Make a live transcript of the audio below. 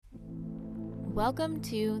Welcome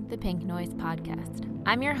to the Pink Noise Podcast.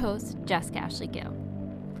 I'm your host, Jessica Ashley Gill.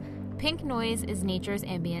 Pink noise is nature's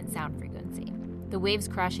ambient sound frequency. The waves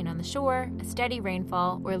crashing on the shore, a steady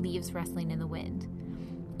rainfall, or leaves rustling in the wind.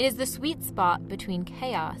 It is the sweet spot between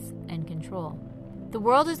chaos and control. The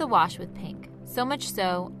world is awash with pink, so much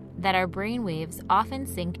so that our brain waves often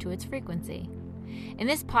sync to its frequency. In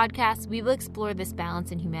this podcast, we will explore this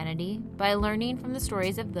balance in humanity by learning from the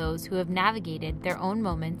stories of those who have navigated their own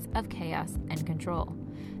moments of chaos and control,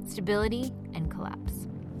 stability and collapse.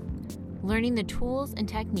 Learning the tools and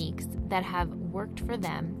techniques that have worked for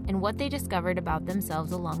them and what they discovered about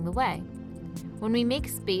themselves along the way. When we make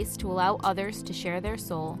space to allow others to share their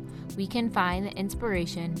soul, we can find the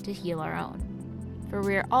inspiration to heal our own. For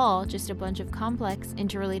we're all just a bunch of complex,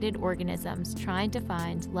 interrelated organisms trying to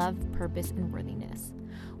find love, purpose, and worthiness.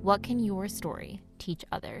 What can your story teach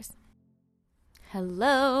others?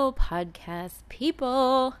 Hello, podcast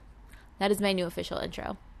people. That is my new official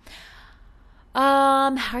intro.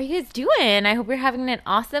 How are you guys doing? I hope you're having an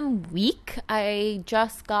awesome week. I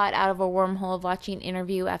just got out of a wormhole of watching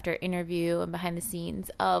interview after interview and behind the scenes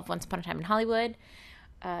of Once Upon a Time in Hollywood.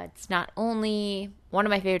 It's not only one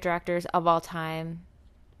of my favorite directors of all time,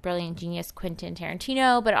 brilliant genius Quentin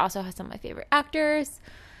Tarantino, but it also has some of my favorite actors,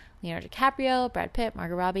 Leonardo DiCaprio, Brad Pitt,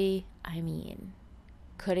 Margot Robbie. I mean,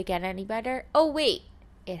 could it get any better? Oh, wait.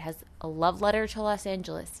 It has a love letter to Los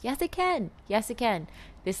Angeles. Yes, it can. Yes, it can.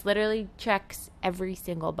 This literally checks every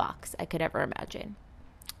single box I could ever imagine.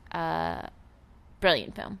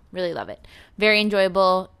 Brilliant film. Really love it. Very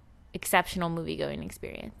enjoyable, exceptional movie-going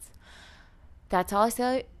experience. That's all I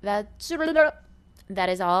say. That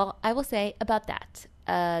is all I will say about that.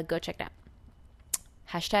 Go check it out.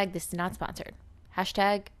 Hashtag, this is not sponsored.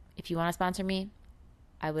 Hashtag, if you want to sponsor me,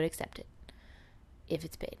 I would accept it. If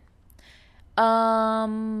it's paid.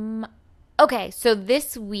 Okay, so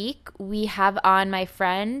this week we have on my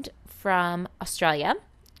friend from Australia,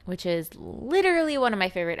 which is literally one of my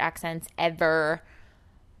favorite accents ever.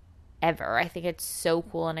 I think it's so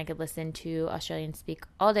cool, and I could listen to Australians speak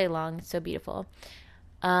all day long. It's so beautiful.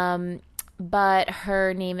 But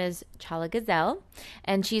her name is Chala Guzel,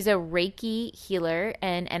 and she's a reiki healer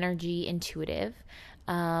and energy intuitive,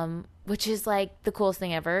 which is like the coolest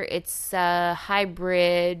thing ever. It's a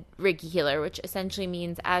hybrid reiki healer, which essentially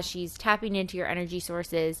means as she's tapping into your energy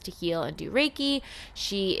sources to heal and do reiki,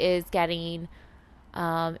 she is getting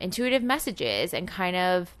intuitive messages and kind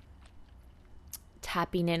of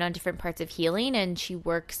tapping in on different parts of healing. And she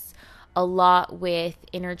works a lot with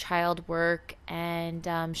inner child work and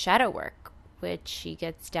shadow work, which she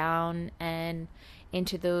gets down and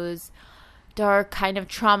into those dark kind of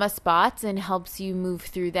trauma spots and helps you move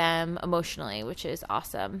through them emotionally, which is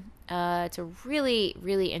awesome. It's a really,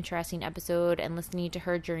 really interesting episode, and listening to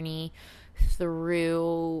her journey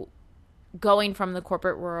through going from the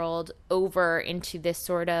corporate world over into this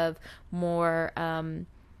sort of more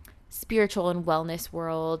spiritual and wellness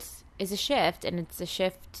world is a shift, and it's a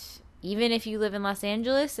shift even if you live in Los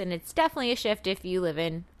Angeles, and it's definitely a shift if you live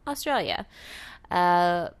in Australia.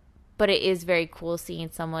 But it is very cool seeing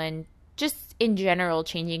someone just in general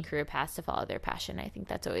changing career paths to follow their passion. I think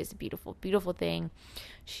that's always a beautiful, beautiful thing.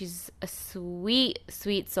 She's a sweet,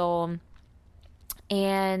 sweet soul.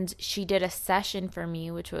 And she did a session for me,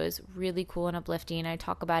 which was really cool and uplifting. I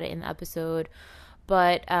talk about it in the episode.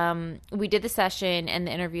 But we did the session and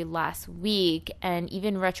the interview last week, and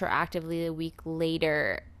even retroactively a week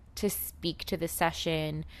later to speak to the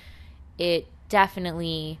session, it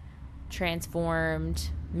definitely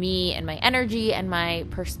transformed me and my energy and my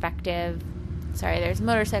perspective. Sorry, there's a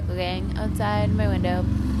motorcycle gang outside my window.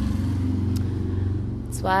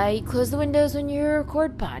 That's why you close the windows when you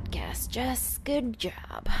record podcasts. Just good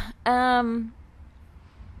job.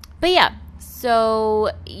 But yeah,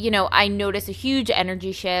 so, I noticed a huge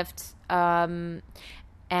energy shift and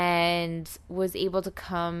was able to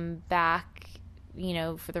come back,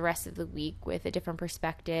 for the rest of the week with a different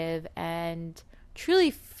perspective and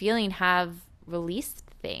truly feeling have released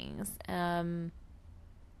things.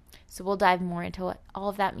 So we'll dive more into what all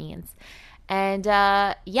of that means. And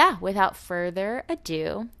without further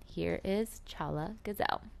ado, here is Chala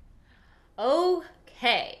Guzel.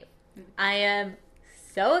 Okay, I am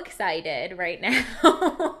so excited right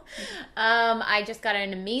now. I just got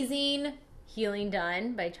an amazing healing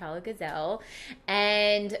done by Chala Guzel,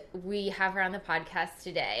 and we have her on the podcast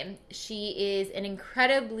today. She is an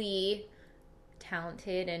incredibly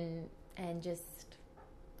talented and just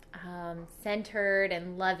centered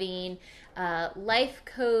and loving life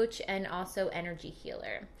coach and also energy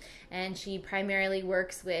healer. And she primarily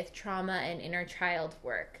works with trauma and inner child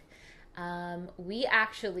work. We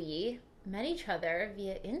actually met each other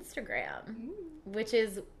via Instagram, which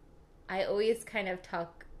is, I always kind of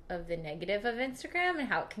talk of the negative of Instagram and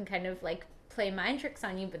how it can kind of like play mind tricks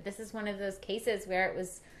on you. But this is one of those cases where it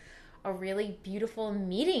was a really beautiful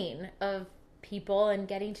meeting of people and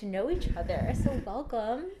getting to know each other. So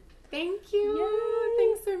welcome. Thank you. Yay.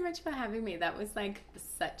 Thanks so much for having me. That was like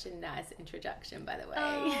such a nice introduction, by the way.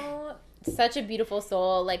 Oh, such a beautiful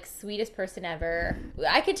soul, like sweetest person ever.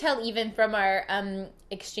 I could tell even from our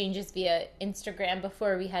exchanges via Instagram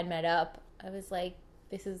before we had met up. I was like,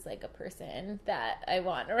 this is like a person that I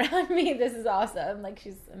want around me. This is awesome. Like,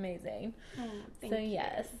 she's amazing. Oh, thank you.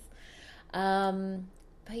 Yes.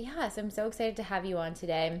 But yes, I'm so excited to have you on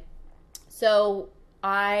today. So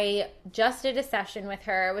I just did a session with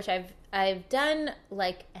her, which I've done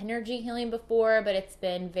like energy healing before, but it's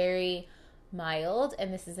been very mild,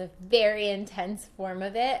 and this is a very intense form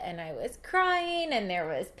of it. And I was crying, and there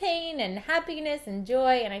was pain and happiness and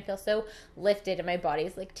joy, and I feel so lifted, and my body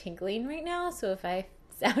is like tingling right now. So if I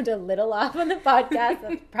sound a little off on the podcast,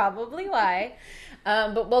 that's probably why.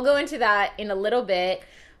 But we'll go into that in a little bit.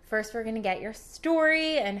 First, we're going to get your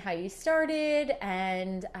story and how you started.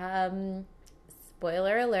 And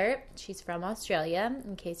spoiler alert, she's from Australia,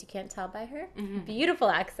 in case you can't tell by her beautiful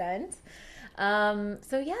accent.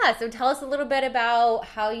 So tell us a little bit about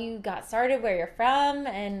how you got started, where you're from,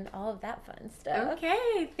 and all of that fun stuff.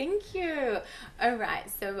 Okay, thank you. All right,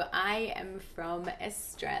 so I am from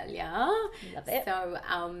Australia. Love it. So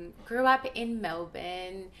grew up in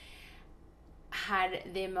Melbourne, had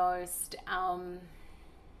the most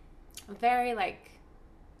very like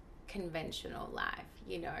conventional life,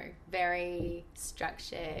 you know, very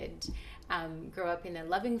structured. Grew up in a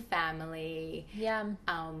loving family. Yeah.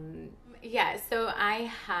 So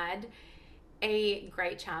I had a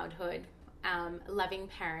great childhood, loving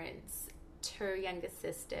parents, 2 younger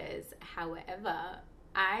sisters. However,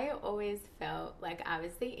 I always felt like I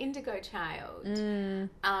was the indigo child,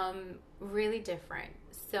 really different.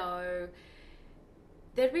 So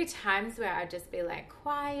there'd be times where I'd just be like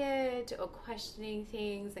quiet or questioning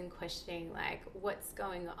things and questioning like what's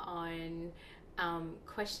going on.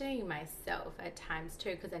 Questioning myself at times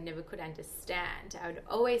too, because I never could understand. I would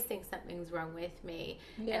always think something's wrong with me,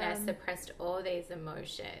 and I suppressed all these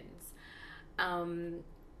emotions. So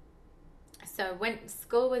when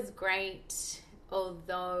school was great,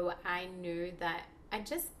 although I knew that I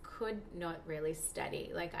just could not really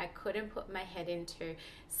study. Like I couldn't put my head into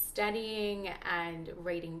studying and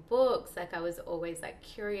reading books. Like I was always like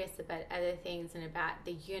curious about other things and about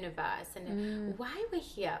the universe and why we're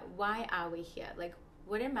here. Why are we here? Like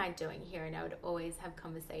what am I doing here? And I would always have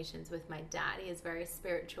conversations with my dad. He is very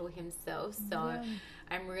spiritual himself. So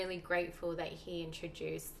I'm really grateful that he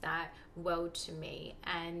introduced that world to me.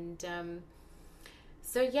 And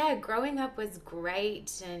growing up was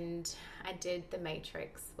great, and I did the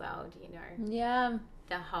Matrix world, you know. Yeah.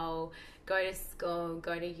 The whole go to school,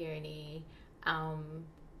 go to uni,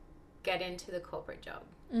 get into the corporate job.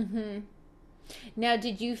 Mm-hmm. Now,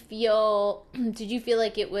 did you feel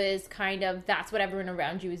like it was kind of that's what everyone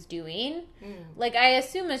around you was doing? Like, I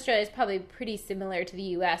assume Australia is probably pretty similar to the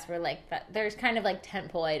U.S., where like there's kind of like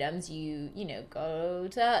tentpole items. You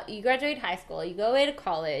graduate high school, you go away to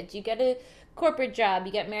college, you get a corporate job,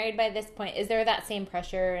 you get married by this point. Is there that same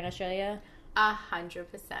pressure in Australia? 100%.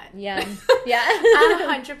 Yeah.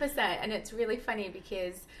 100%. And it's really funny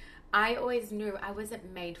because I always knew I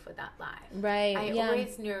wasn't made for that life. Right. I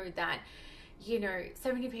always knew that, you know,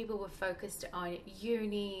 so many people were focused on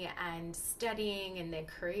uni and studying and their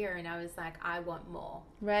career, and I was like, I want more.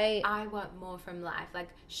 Right. I want more from life. Like,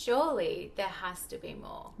 surely there has to be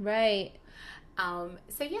more. Right.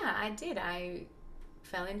 I did. I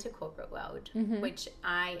fell into corporate world, which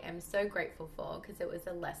I am so grateful for because it was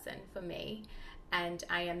a lesson for me, and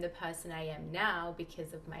I am the person I am now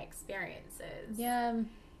because of my experiences.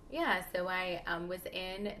 So I was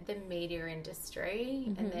in the media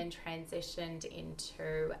industry and then transitioned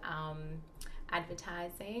into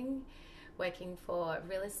advertising, working for a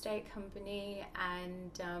real estate company,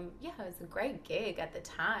 and it was a great gig at the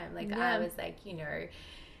time. Like I was like, you know,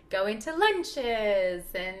 going to lunches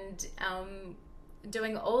and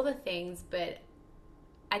doing all the things, but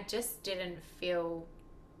I just didn't feel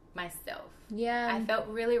myself. I felt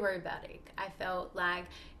really robotic. I felt like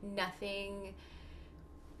nothing.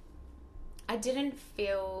 I didn't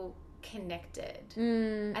feel connected.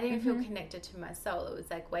 I didn't feel connected to my soul. It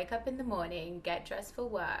was like wake up in the morning, get dressed for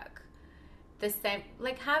work, the same,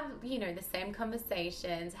 like have, you know, the same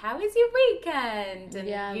conversations. How is your weekend?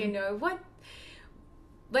 And you know what?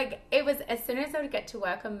 Like, it was as soon as I would get to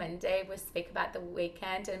work on Monday, we'd speak about the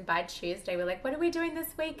weekend, and by Tuesday, we're like, what are we doing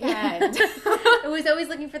this weekend? It was always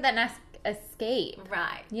looking for that escape.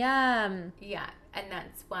 Right. Yeah. Yeah. And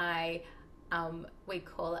that's why we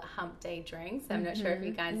call it hump day drinks. I'm not sure if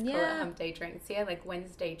you guys call it hump day drinks here. Like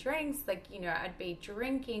Wednesday drinks, like, you know, I'd be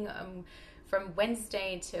drinking from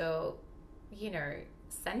Wednesday till, you know,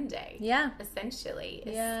 Sunday. Yeah. Essentially.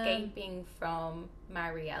 Escaping from my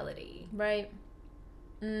reality. Right.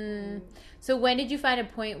 So when did you find a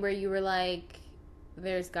point where you were like,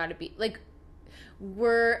 there's got to be, like,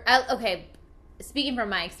 okay, speaking from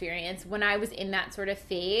my experience, when I was in that sort of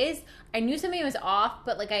phase, I knew something was off,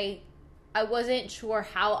 but like I wasn't sure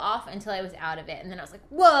how off until I was out of it. And then I was like,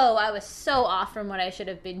 whoa, I was so off from what I should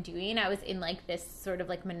have been doing. I was in like this sort of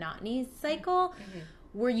like monotony cycle.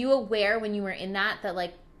 Were you aware when you were in that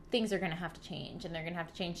like things are going to have to change and they're going to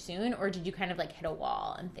have to change soon? Or did you kind of like hit a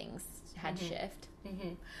wall and things had to shift?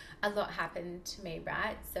 A lot happened to me,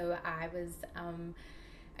 right? So I was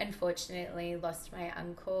unfortunately lost my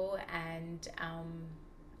uncle, and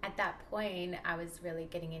at that point I was really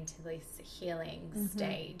getting into this healing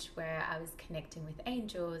stage where I was connecting with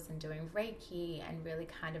angels and doing reiki and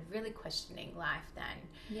really questioning life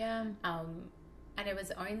then. And it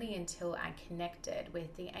was only until I connected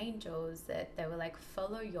with the angels that they were like,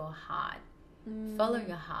 follow your heart. Follow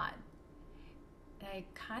your heart. And I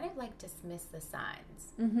kind of like dismissed the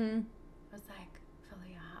signs. I was like, follow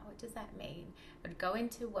your heart, what does that mean? I'd go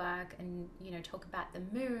into work and, you know, talk about the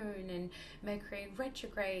moon and Mercury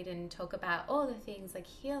retrograde and talk about all the things like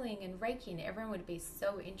healing and Reiki, and everyone would be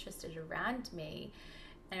so interested around me.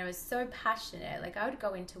 And I was so passionate. Like I would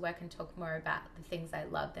go into work and talk more about the things I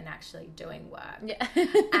loved than actually doing work.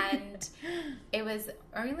 And it was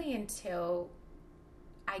only until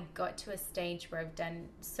I got to a stage where I've done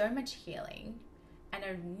so much healing and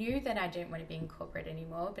I knew that I didn't want to be in corporate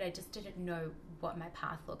anymore, but I just didn't know what my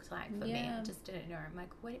path looked like for me. I just didn't know. I'm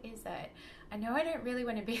like, what is it? I know I don't really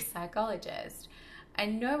want to be a psychologist. I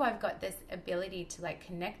know I've got this ability to like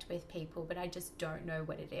connect with people, but I just don't know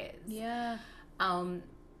what it is.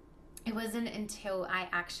 It wasn't until I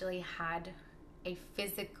actually had a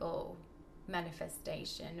physical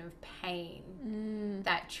manifestation of pain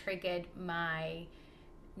that triggered my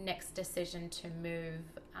next decision to move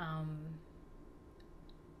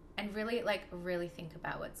and really think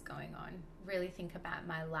about what's going on, really think about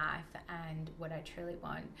my life and what I truly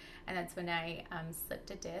want. And that's when I slipped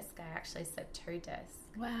a disc. I actually slipped 2 discs.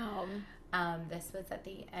 Wow. This was at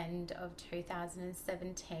the end of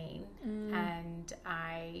 2017, and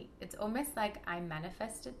it's almost like I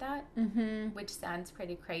manifested that, which sounds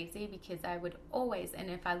pretty crazy because I would always, and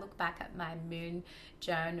if I look back at my moon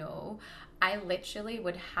journal, I literally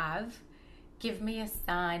would have, give me a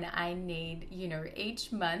sign I need, you know,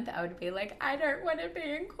 each month I would be like, I don't want to be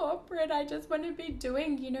in corporate, I just want to be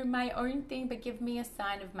doing, you know, my own thing, but give me a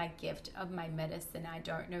sign of my gift, of my medicine. I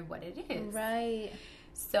don't know what it is. Right.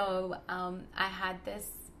 So I had this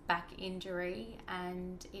back injury,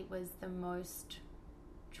 and it was the most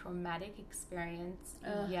traumatic experience,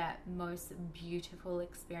 yet most beautiful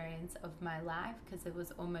experience of my life, because it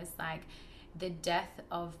was almost like the death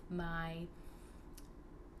of my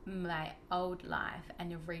old life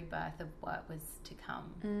and a rebirth of what was to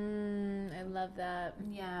come. I love that.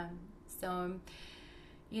 Yeah. So,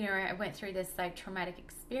 you know, I went through this like traumatic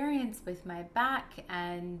experience with my back,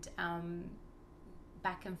 and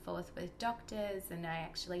back and forth with doctors, and I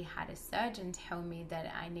actually had a surgeon tell me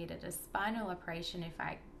that I needed a spinal operation if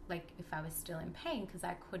I was still in pain, because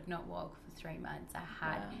I could not walk for 3 months. I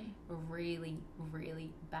had really,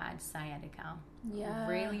 really bad sciatica.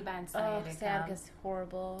 Really bad sciatica. Sciatica's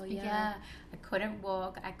horrible. Yeah. I couldn't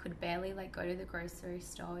walk. I could barely like go to the grocery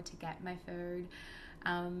store to get my food.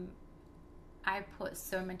 I put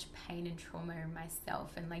so much pain and trauma in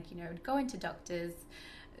myself, and like, you know, I'd go into doctors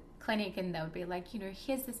clinic and they would be like, you know,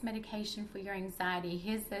 here's this medication for your anxiety,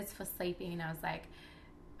 here's this for sleeping, and I was like,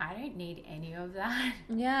 I don't need any of that.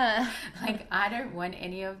 Like, I don't want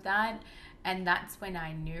any of that. And that's when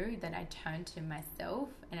I knew that I turned to myself,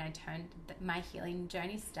 and my healing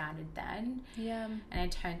journey started then. And I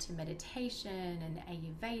turned to meditation and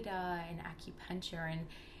Ayurveda and acupuncture, and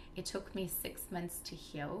it took me 6 months to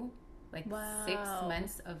heal, like 6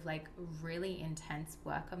 months of like really intense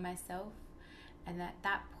work on myself. And at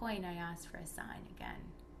that point I asked for a sign again.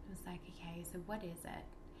 I was like, okay, so what is it?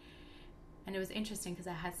 And it was interesting because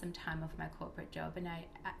I had some time off my corporate job, and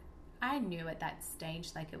I knew at that stage,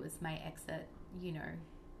 like, it was my exit, you know,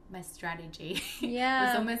 my strategy. It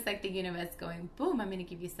was almost like the universe going, boom, I'm going to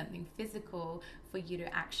give you something physical for you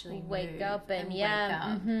to actually wake up.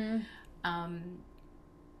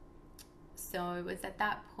 So it was at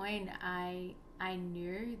that point I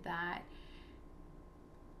knew that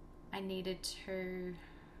I needed to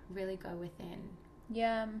really go within.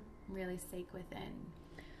 really seek within.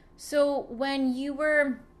 So when you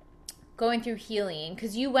were going through healing,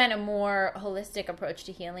 because you went a more holistic approach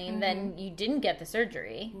to healing, then you didn't get the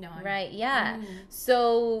surgery. No. Right? Yeah.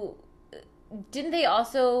 So didn't they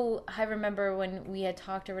also, I remember when we had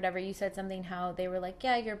talked or whatever, you said something how they were like,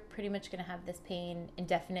 yeah, you're pretty much going to have this pain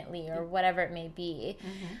indefinitely or whatever it may be.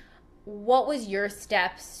 What was your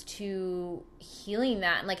steps to healing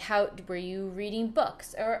that? And like, how were you reading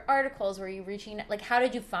books or articles? Were you reaching, like, how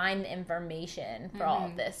did you find the information for all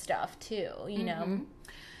of this stuff too, you know?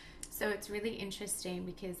 So it's really interesting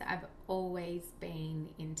because I've always been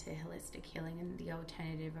into holistic healing and the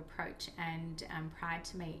alternative approach. And prior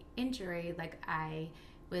to my injury, like, I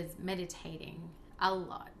was meditating a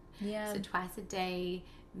lot. Yeah. So twice a day,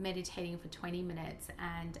 meditating for 20 minutes.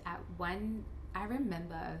 And I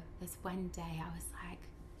remember this one day I was like,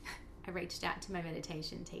 I reached out to my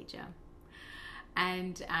meditation teacher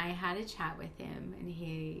and I had a chat with him, and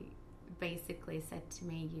he basically said to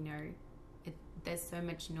me, you know, there's so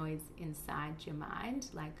much noise inside your mind,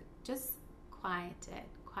 like, just quiet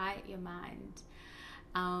your mind.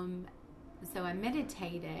 So I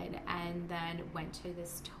meditated and then went to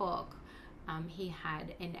this talk. He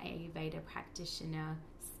had an Ayurveda practitioner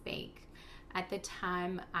speak. At the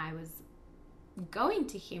time, I was going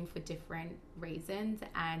to him for different reasons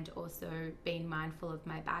and also being mindful of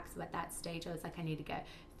my back. So at that stage, I was like, I need to get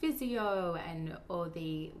physio and all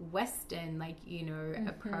the Western, like, you know,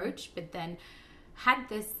 approach. But then had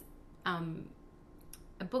this, I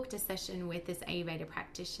booked a session with this Ayurveda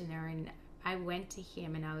practitioner, and I went to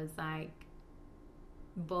him and I was like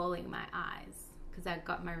bawling my eyes because I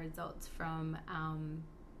got my results from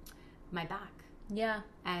my back. Yeah.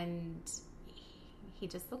 And he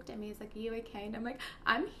just looked at me. He's like, are you okay? And I'm like,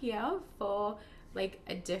 I'm here for like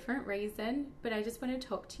a different reason, but I just want to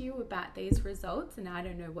talk to you about these results and I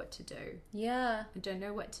don't know what to do. Yeah. I don't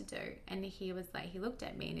know what to do. And he was like, he looked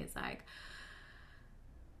at me and he's like,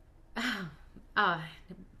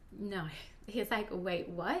 no. He's like, wait,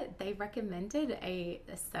 what? They recommended a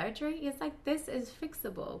surgery? He's like, this is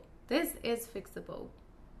fixable. This is fixable.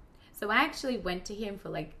 So I actually went to him for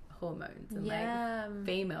like hormones and like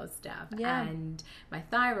female stuff and my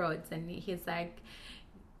thyroids, and he's like,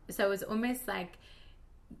 so it was almost like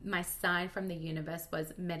my sign from the universe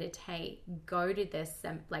was meditate, go to this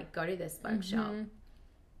workshop,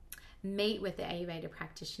 meet with the Ayurveda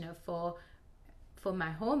practitioner for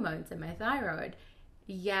my hormones and my thyroid,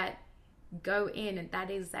 yet go in and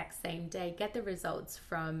that exact same day get the results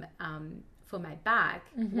from for my back,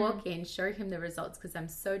 walk in, show him the results because I'm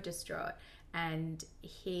so distraught. And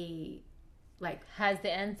he like has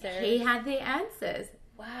the answers. He had the answers.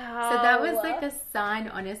 Wow. So that was like a sign,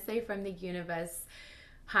 honestly, from the universe,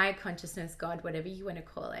 higher consciousness, God, whatever you want to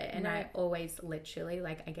call it. And I always literally,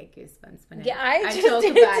 like, I get goosebumps when I talk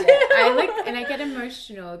about it. I like, and I get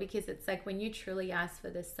emotional because it's like when you truly ask for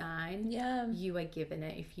the sign, you are given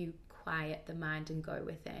it if you quiet the mind and go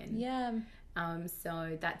within. Yeah.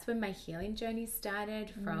 So that's when my healing journey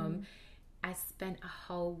started from. I spent a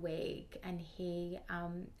whole week and he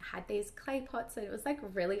had these clay pots, and it was like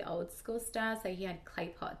really old school style. So he had clay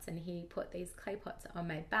pots and he put these clay pots on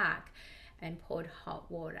my back and poured hot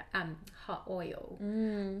oil.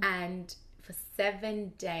 And for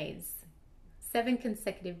 7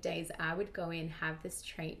 consecutive days, I would go in, have this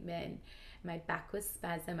treatment. My back was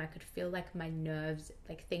spasm. I could feel like my nerves,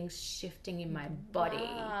 like things shifting in my body.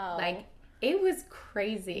 Wow. Like it was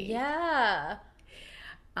crazy. Yeah.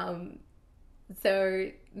 So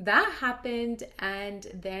that happened, and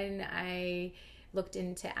then I looked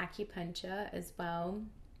into acupuncture as well.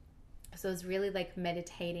 So I was really like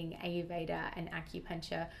meditating, Ayurveda and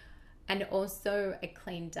acupuncture, and also a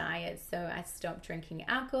clean diet. So I stopped drinking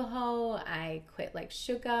alcohol. I quit like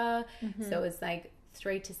sugar. So it was like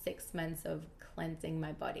 3 to 6 months of cleansing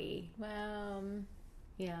my body. Wow.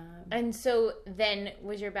 Yeah. And so then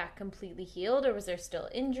was your back completely healed, or was there still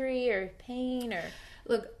injury or pain or?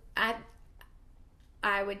 Look,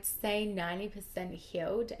 I would say 90%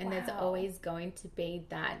 healed, and there's always going to be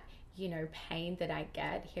that, you know, pain that I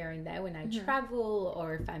get here and there when I travel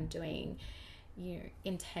or if I'm doing, you know,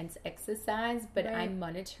 intense exercise, but I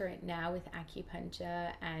monitor it now with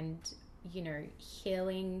acupuncture and, you know,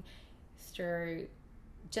 healing through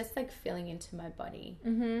just like feeling into my body.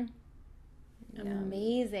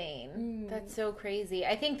 Amazing. That's so crazy.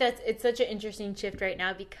 I think it's such an interesting shift right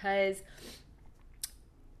now because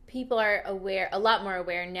people are aware, a lot more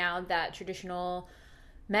aware now that traditional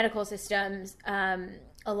medical systems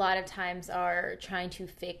a lot of times are trying to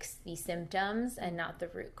fix the symptoms and not the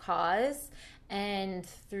root cause. and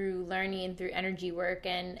through learning through energy work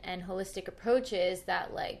and holistic approaches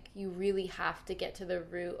that like you really have to get to the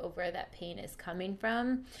root of where that pain is coming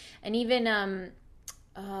from. And even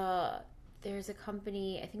there's a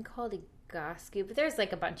company I think called Gasku, but there's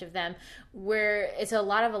like a bunch of them where it's a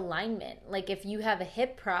lot of alignment. Like if you have a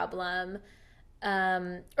hip problem,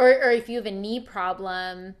 or if you have a knee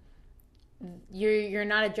problem, you're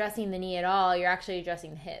not addressing the knee at all. You're actually addressing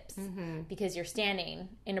the hips because you're standing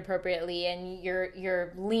inappropriately and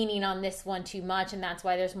you're leaning on this one too much, and that's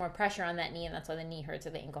why there's more pressure on that knee, and that's why the knee hurts or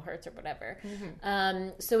the ankle hurts or whatever.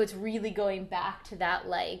 So it's really going back to that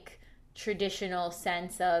like traditional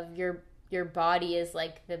sense of your body is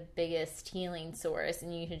like the biggest healing source,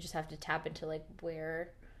 and you just have to tap into like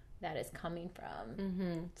where that is coming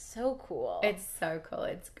from. So cool. It's so cool.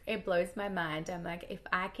 It blows my mind. I'm like, if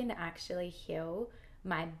I can actually heal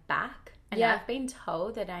my back, and I've been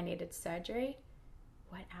told that I needed surgery,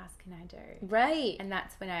 what else can I do? Right. And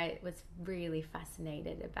that's when I was really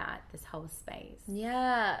fascinated about this whole space.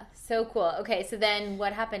 Yeah. So cool. Okay, so then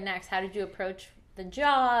what happened next? How did you approach the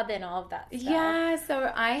job and all of that stuff? Yeah,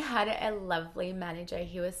 so I had a lovely manager.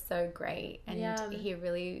 He was so great, and he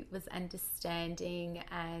really was understanding,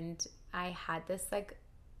 and I had this like,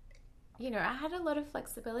 I had a lot of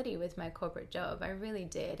flexibility with my corporate job. I really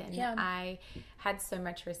did. And I had so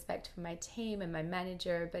much respect for my team and my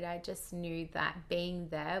manager, but I just knew that being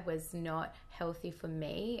there was not healthy for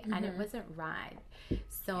me, and it wasn't right.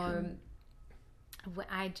 So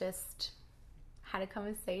I just had a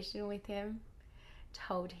conversation with him,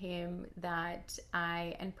 told him that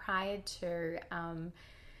and prior to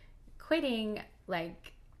quitting,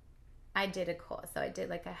 like I did a course. So I did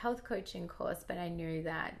like a health coaching course, but I knew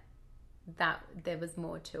that there was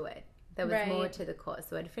more to it. There was more to the course.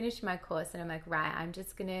 So I'd finished my course and I'm like, right, I'm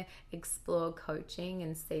just going to explore coaching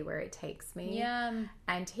and see where it takes me. Yeah.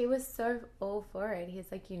 And he was so all for it. He's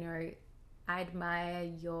like,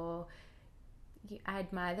 I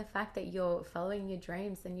admire the fact that you're following your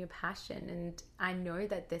dreams and your passion, and I know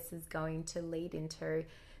that this is going to lead into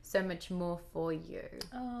so much more for you.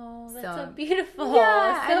 Oh, that's so beautiful.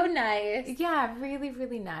 So nice. Yeah, really,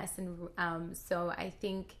 really nice. And so I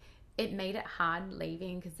think it made it hard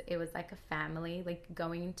leaving because it was like a family. Like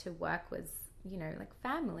going into work was, like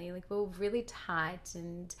family. Like we were really tight,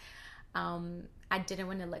 and I didn't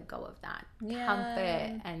want to let go of that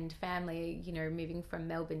comfort and family. Moving from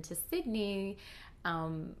Melbourne to Sydney,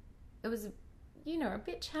 it was, a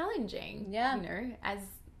bit challenging. Yeah.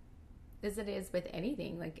 As it is with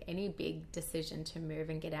anything, like any big decision to move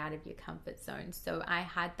and get out of your comfort zone. So I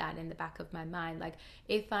had that in the back of my mind. Like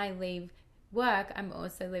if I leave work, I'm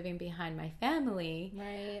also leaving behind my family,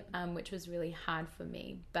 right? Which was really hard for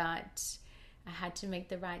me. But I had to make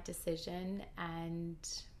the right decision and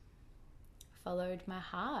followed my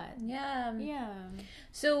heart. Yeah. Yeah.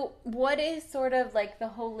 So what is sort of like the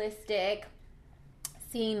holistic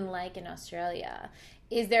scene like in Australia?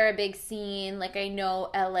 Is there a big scene? Like I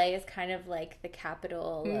know LA is kind of like the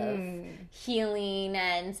capital of healing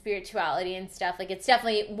and spirituality and stuff. Like it's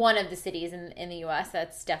definitely one of the cities in the US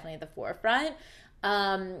that's definitely at the forefront.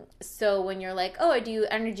 So when you're like, oh, I do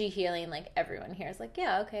energy healing, like everyone here is like,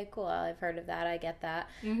 yeah, okay, cool. I've heard of that. I get that.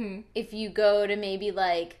 If you go to maybe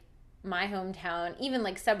like my hometown, even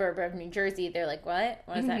like suburb of New Jersey, they're like, what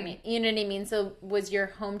does that mean? You know what I mean? So was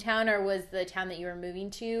your hometown or was the town that you were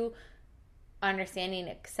moving to understanding,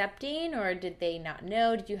 accepting, or did they not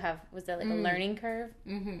know? Was there like a learning curve?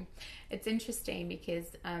 It's interesting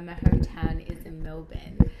because my hometown is in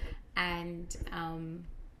Melbourne, and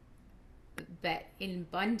but in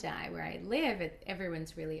Bondi where I live,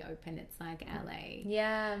 everyone's really open. It's like LA.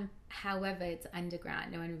 Yeah. However, it's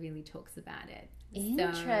underground. No one really talks about it.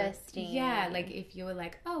 Interesting. So, yeah, like if you're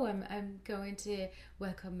like, oh, I'm going to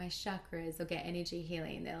work on my chakras or get energy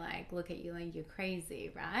healing, they're like, look at you like you're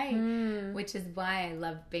crazy, right? Which is why I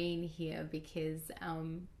love being here, because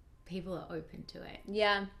people are open to it.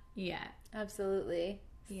 Yeah. Yeah. Absolutely.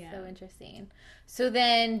 Yeah. So interesting. So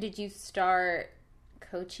then did you start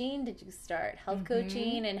coaching? Did you start health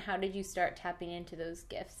coaching? And how did you start tapping into those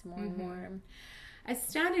gifts more and more? I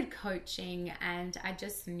started coaching and I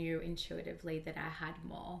just knew intuitively that I had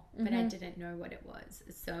more, but I didn't know what it was.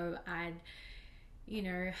 So I'd,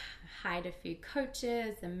 hired a few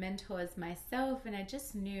coaches and mentors myself, and I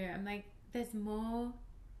just knew, I'm like, there's more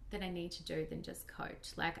that I need to do than just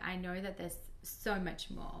coach. Like I know that there's so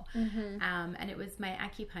much more. And it was my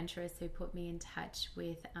acupuncturist who put me in touch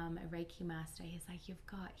with a Reiki master. He's like, you've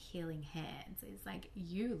got healing hands. It's like,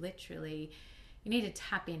 you need to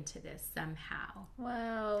tap into this somehow.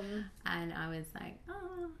 Wow. And I was like,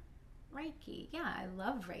 oh, Reiki. Yeah, I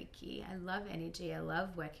love Reiki. I love energy. I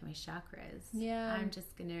love working with chakras. Yeah. I'm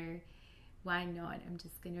just going to, why not? I'm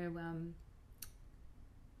just going to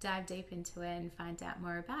dive deep into it and find out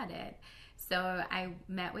more about it. So I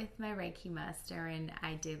met with my Reiki master, and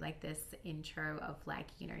I did like this intro of like,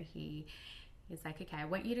 you know, he's like, okay, I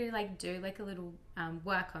want you to like do like a little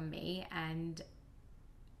work on me, and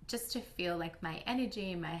just to feel like my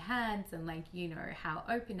energy in my hands, and like, you know, how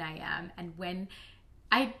open I am. And when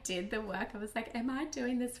I did the work, I was like, am I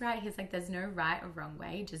doing this right? He's like, there's no right or wrong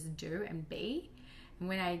way, just do and be. And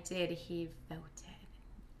when I did, he felt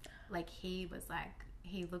it. Like he was like,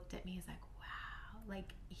 he looked at me, he's like, wow,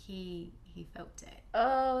 like he felt it.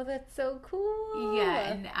 Oh, that's so cool.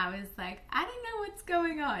 Yeah. And I was like, I don't know what's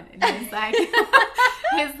going on. And he's like,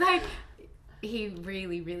 he's like, he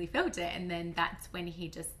really, really felt it. And then that's when he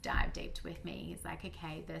just dived deep with me. He's like,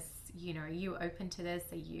 okay, this, you know, are you open to this?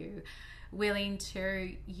 Are you willing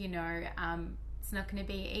to, you know, it's not going to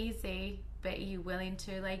be easy, but are you willing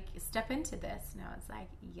to like step into this? And I was like,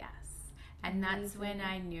 yes. And Amazing. That's when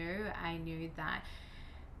I knew that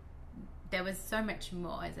there was so much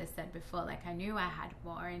more. As I said before, like I knew I had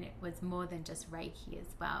more, and it was more than just Reiki as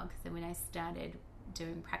well. Because then when I started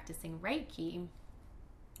practicing Reiki,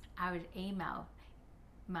 I would email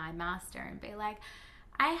my master and be like,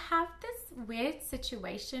 I have this weird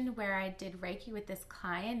situation where I did Reiki with this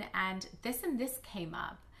client, and this came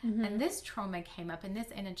up. Mm-hmm. And this trauma came up, and this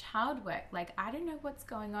inner child work. Like, I don't know what's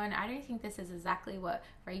going on. I don't think this is exactly what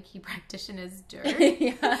Reiki practitioners do.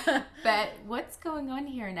 Yeah. But what's going on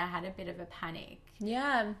here? And I had a bit of a panic.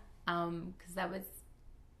 Yeah. Because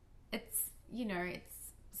it's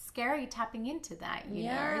scary tapping into that, you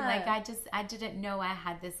know? Like, I didn't know I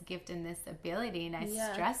had this gift and this ability, and I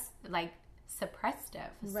suppressed it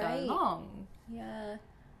for so long. Yeah.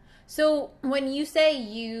 So when you say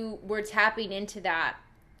you were tapping into that,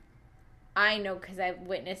 I know because I've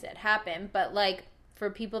witnessed it happen, but like for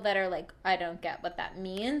people that are like, I don't get what that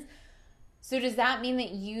means. So does that mean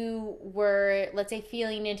that you were, let's say,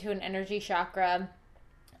 feeling into an energy chakra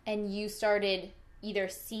and you started either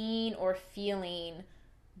seeing or feeling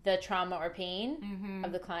the trauma or pain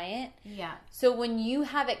of the client? Yeah. So when you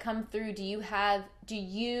have it come through,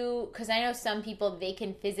 because I know some people, they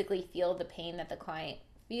can physically feel the pain that the client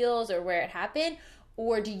feels or where it happened,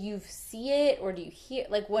 or do you see it, or do you hear,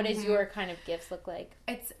 like, what does your kind of gifts look like?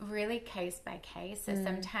 It's really case by case. So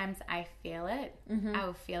sometimes I feel it. I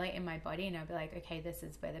will feel it in my body, and I'll be like, okay, this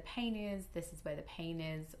is where the pain is, this is where the pain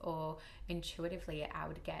is. Or intuitively, I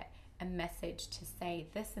would get a message to say,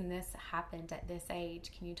 this and this happened at this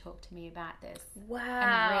age. Can you talk to me about this? Wow.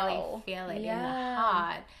 And really feel it in the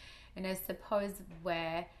heart. And I suppose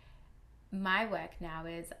where my work now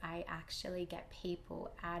is, I actually get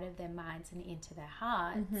people out of their minds and into their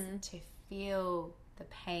hearts to feel the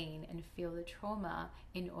pain and feel the trauma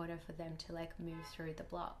in order for them to like move through the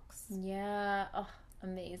blocks. Yeah. Oh,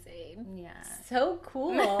 amazing. Yeah. So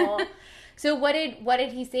cool. So what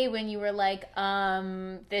did he say when you were like,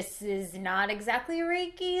 this is not exactly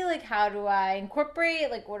Reiki? Like, how do I incorporate?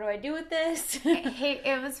 Like, what do I do with this?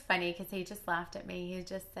 It was funny because he just laughed at me. He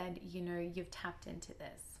just said, you know, you've tapped into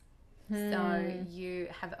this. So you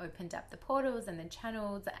have opened up the portals and the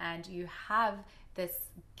channels, and you have this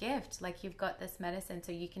gift. Like, you've got this medicine,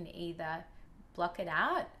 so you can either block it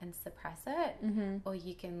out and suppress it, or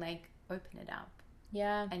you can like open it up.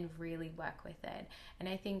 Yeah. And really work with it. And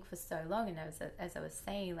I think for so long, and as I was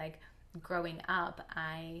saying, like growing up,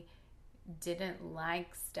 I didn't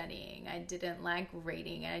like studying. I didn't like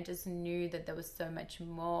reading. And I just knew that there was so much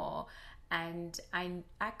more. And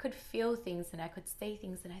I could feel things and I could see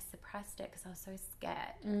things, and I suppressed it because I was so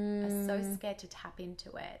scared. I was so scared to tap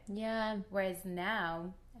into it. Yeah. Whereas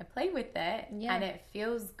now I play with it and it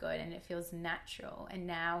feels good and it feels natural. And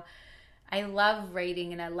now I love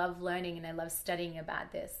reading and I love learning and I love studying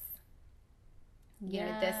about this, you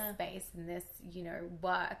know, this space and this, you know,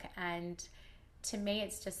 work. And to me,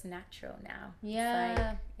 it's just natural now. Yeah. It's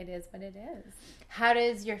like, it is what it is. How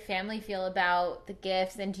does your family feel about the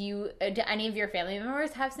gifts? And do any of your family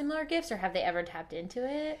members have similar gifts, or have they ever tapped into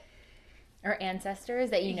it? Or ancestors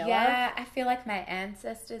that you know of? Yeah, I feel like my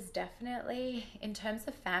ancestors definitely. In terms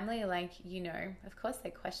of family, like, you know, of course they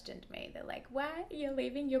questioned me. They're like, why are you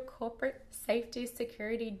leaving your corporate safety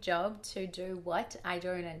security job to do what? I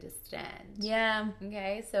don't understand. Yeah.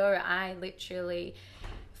 Okay, so I literally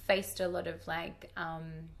faced a lot of like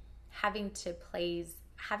having to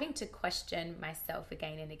question myself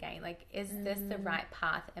again and again. Like, is this the right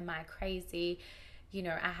path? Am I crazy? You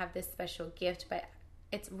know, I have this special gift, but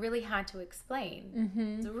it's really hard to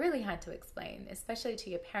explain. It's really hard to explain, especially to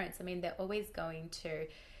your parents. I mean, they're always going to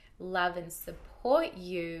love and support support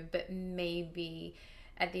you, but maybe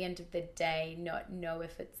at the end of the day not know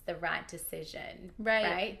if it's the right decision.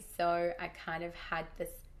 Right? So I kind of had this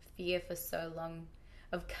fear for so long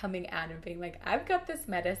of coming out and being like, I've got this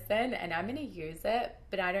medicine and I'm going to use it,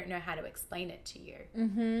 but I don't know how to explain it to you.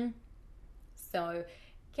 Mm-hmm. So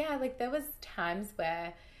yeah, like there was times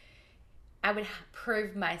where I would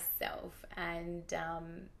prove myself, and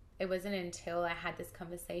it wasn't until I had this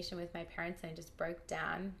conversation with my parents and I just broke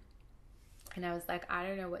down, and I was like, I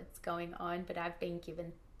don't know what's going on, but I've been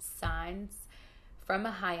given signs from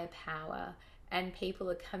a higher power, and people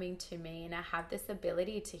are coming to me, and I have this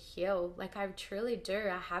ability to heal. Like I truly do.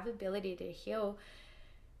 I have ability to heal.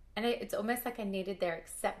 And it's almost like I needed their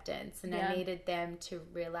acceptance, and I needed them to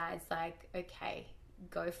realize like, okay,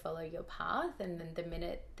 go follow your path. And then the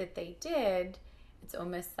minute that they did, it's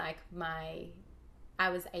almost like I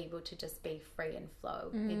was able to just be free and flow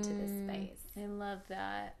into this space. I love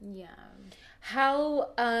that. Yeah. How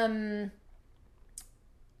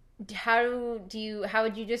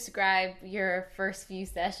would you describe your first few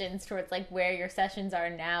sessions towards like where your sessions are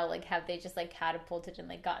now? Like have they just like catapulted and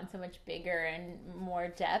like gotten so much bigger and more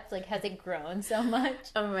depth? Like has it grown so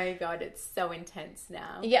much? Oh my God, it's so intense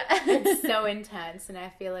now. Yeah. It's so intense, and I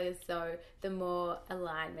feel as though the more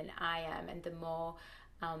alignment I am and the more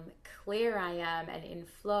clear I am and in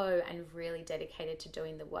flow and really dedicated to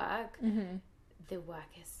doing the work, the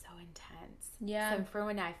work is so intense. Yeah. So from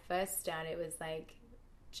when I first started, it was like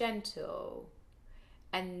gentle,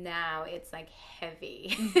 and now it's like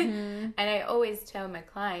heavy. And I always tell my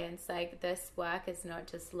clients like, this work is not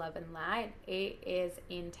just love and light, it is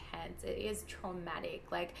intense, it is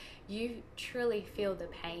traumatic. Like you truly feel the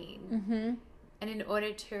pain, and in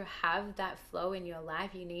order to have that flow in your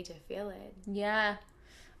life, you need to feel it. Yeah.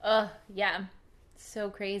 Yeah, so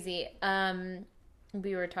crazy.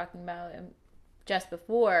 We were talking about just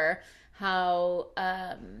before how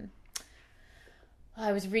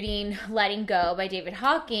I was reading Letting Go by David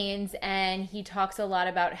Hawkins, and he talks a lot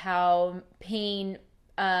about how pain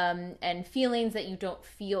and feelings that you don't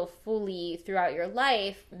feel fully throughout your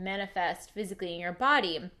life manifest physically in your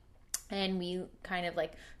body. And we kind of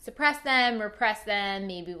like suppress them, repress them,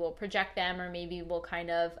 maybe we'll project them, or maybe we'll kind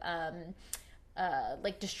of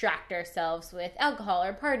like distract ourselves with alcohol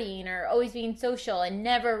or partying or always being social, and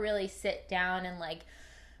never really sit down and like,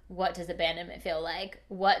 what does abandonment feel like?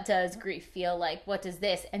 What does grief feel like? What does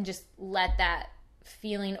this? And just let that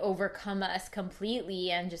feeling overcome us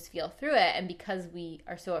completely and just feel through it. And because we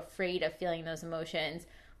are so afraid of feeling those emotions,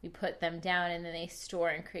 we put them down, and then they store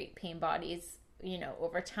and create pain bodies, you know,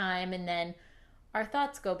 over time. And then our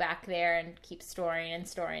thoughts go back there and keep storing and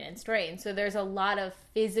storing and storing. So there's a lot of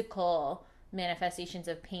physical manifestations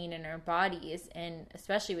of pain in our bodies. And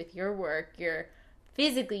especially with your work, you're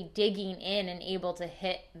physically digging in and able to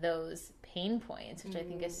hit those pain points, which I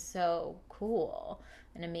think is so cool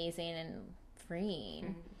and amazing and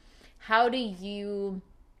freeing. How do you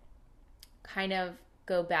kind of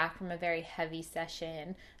go back from a very heavy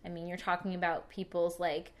session? I mean, you're talking about people's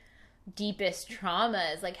like deepest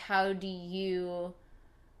traumas. Like, how do you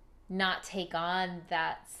not take on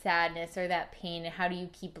that sadness or that pain, and how do you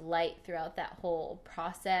keep light throughout that whole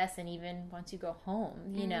process, and even once you go home,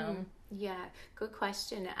 you know? Yeah, good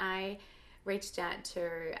question. I reached out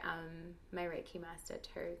to my Reiki master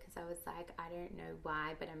too, because I was like, I don't know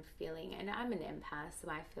why, but I'm feeling, and I'm an empath, so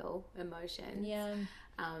I feel emotions. Yeah.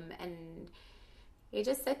 And he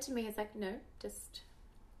just said to me, he's like, no, just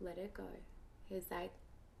let it go. He's like,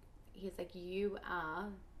 you are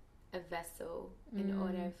a vessel in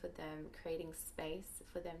order for them, creating space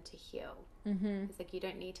for them to heal. It's like, you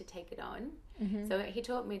don't need to take it on. So he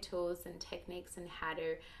taught me tools and techniques and how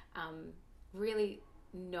to really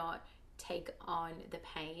not take on the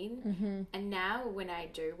pain. And now when I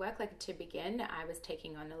do work, like to begin, I was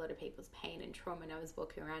taking on a lot of people's pain and trauma, and I was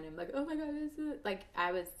walking around and I'm like, oh my God, this is like,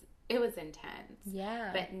 it was intense.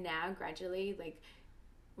 Yeah. But now gradually, like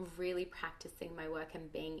really practicing my work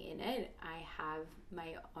and being in it, I have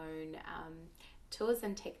my own tools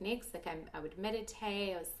and techniques. Like I would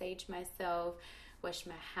meditate, I would sage myself, wash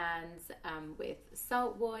my hands with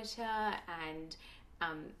salt water, and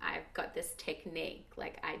I've got this technique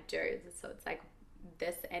like I do. So it's like,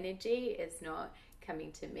 this energy is not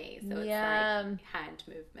coming to me. So it's like hand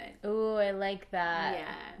movement. Oh, I like that.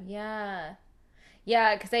 Yeah.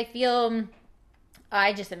 Yeah, because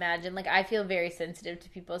I just imagine, like, I feel very sensitive to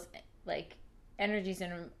people's, like, energies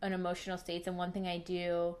and emotional states. And one thing I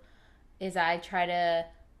do is I try to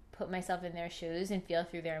put myself in their shoes and feel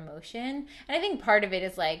through their emotion. And I think part of it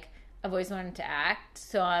is, like, I've always wanted to act.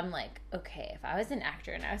 So I'm like, okay, if I was an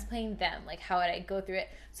actor and I was playing them, like, how would I go through it?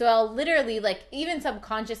 So I'll literally, like, even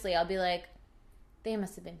subconsciously, I'll be like, they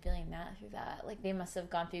must have been feeling that through that. Like, they must have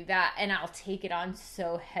gone through that, and I'll take it on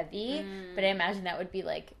so heavy. But I imagine that would be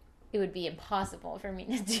like, it would be impossible for me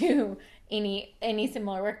to do any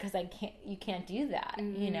similar work because you can't do that,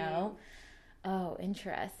 you know? Oh,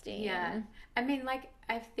 interesting. Yeah. I mean, like,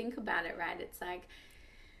 I think about it, right? It's like,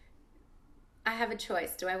 I have a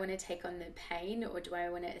choice. Do I want to take on their pain, or do I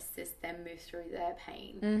want to assist them move through their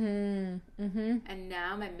pain? And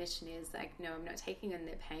now my mission is like, no, I'm not taking on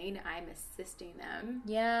their pain. I'm assisting them.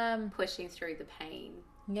 Yeah. Pushing through the pain,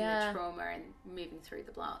 yeah, and the trauma, and moving through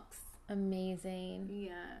the blocks. Amazing.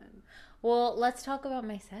 Yeah. Well, let's talk about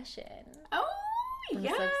my session. Oh, I'm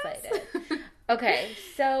yes. so excited. Okay,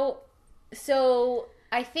 so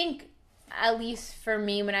I think, at least for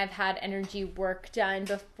me, when I've had energy work done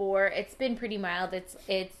before, it's been pretty mild. It's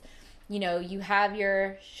you know, you have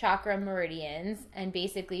your chakra meridians, and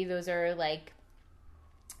basically those are like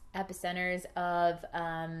epicenters of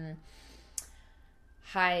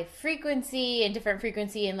high frequency and different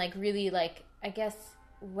frequency, and like really, like, I guess,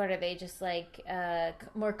 what are they, just like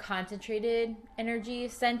more concentrated energy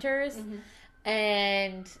centers.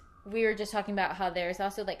 And we were just talking about how there's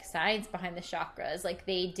also like science behind the chakras. Like,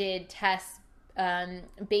 they did tests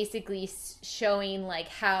basically showing like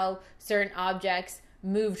how certain objects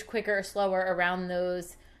moved quicker or slower around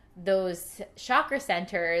those chakra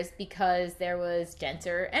centers because there was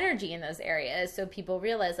denser energy in those areas. So people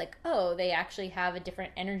realized, like, oh, they actually have a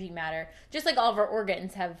different energy matter, just like all of our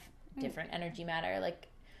organs have different energy matter. Like,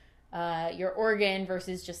 your organ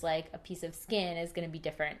versus just like a piece of skin is going to be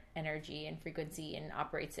different energy and frequency and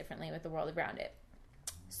operates differently with the world around it.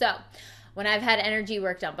 So when I've had energy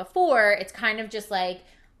work done before, it's kind of just like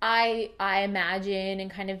I imagine and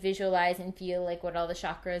kind of visualize and feel like what all the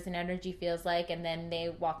chakras and energy feels like, and then they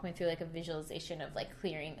walk me through like a visualization of like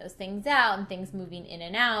clearing those things out and things moving in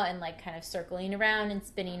and out and like kind of circling around and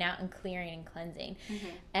spinning out and clearing and cleansing.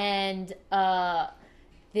 And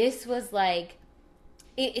this was like,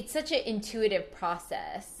 it's such an intuitive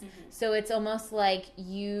process. So it's almost like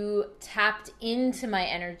you tapped into my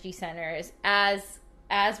energy centers as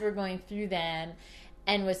we're going through them,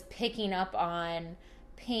 and was picking up on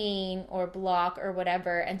pain or block or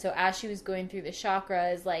whatever. And so as she was going through the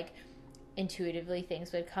chakras, like, intuitively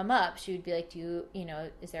things would come up. She would be like, you know,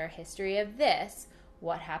 is there a history of this?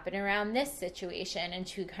 What happened around this situation? And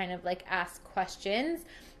she would kind of like ask questions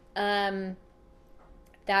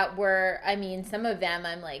that were, I mean, some of them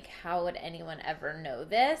I'm like, how would anyone ever know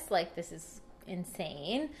this? Like, this is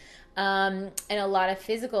insane. And a lot of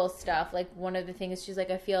physical stuff. Like, one of the things, she's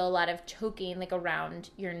like, I feel a lot of choking like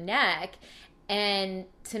around your neck. And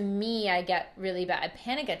to me, I get really bad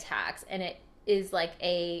panic attacks. And it is like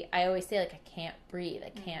I always say, like, I can't breathe.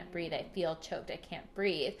 I can't breathe. I feel choked. I can't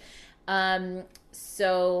breathe.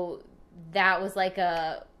 So that was like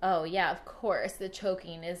oh yeah, of course, the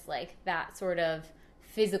choking is like that sort of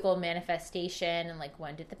physical manifestation. And like,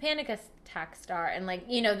 when did the panic attack start? And like,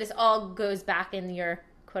 you know, this all goes back in your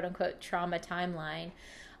quote unquote trauma timeline.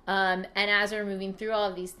 And as we're moving through all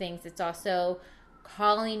of these things, it's also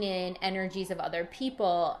calling in energies of other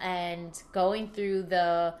people and going through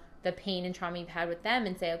the pain and trauma you've had with them,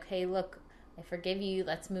 and say, okay, look, I forgive you.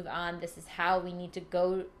 Let's move on. This is how we need to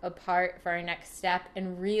go apart for our next step.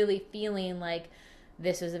 And really feeling like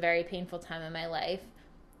this was a very painful time in my life.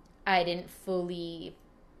 I didn't fully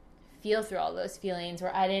feel through all those feelings,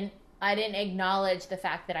 or I didn't acknowledge the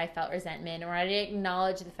fact that I felt resentment, or I didn't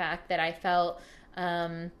acknowledge the fact that I felt,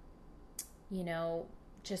 you know,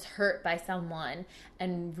 just hurt by someone,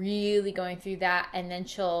 and really going through that. And then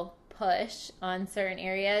she'll push on certain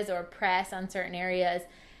areas or press on certain areas.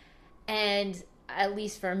 And at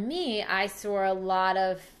least for me, I saw a lot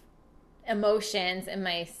of emotions in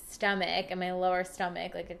my stomach, in my lower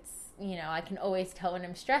stomach. Like, it's, you know, I can always tell when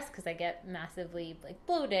I'm stressed because I get massively like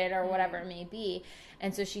bloated or whatever it may be.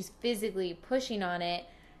 And so she's physically pushing on it.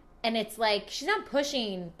 And it's like, she's not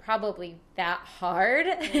pushing probably that hard.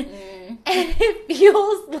 And it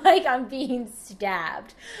feels like I'm being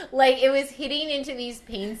stabbed. Like, it was hitting into these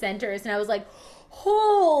pain centers. And I was like,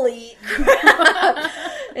 holy crap.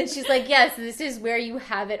 And she's like, yes, this is where you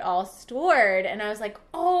have it all stored. And I was like,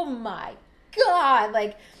 oh my God.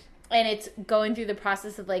 Like, and it's going through the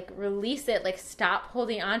process of like, release it, like, stop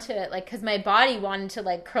holding on to it. Like, because my body wanted to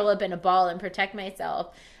like curl up in a ball and protect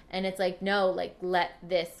myself. And it's like, no, like, let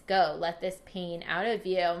this go. Let this pain out of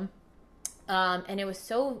you. And it was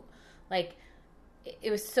so, like,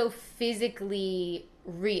 it was so physically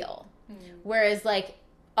real. Whereas, like,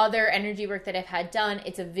 other energy work that I've had done,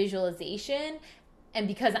 it's a visualization. And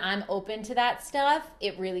because I'm open to that stuff,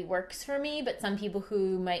 it really works for me. But some people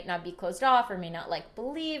who might not be closed off or may not, like,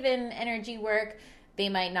 believe in energy work, they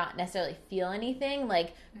might not necessarily feel anything.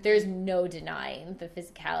 Like, there's no denying the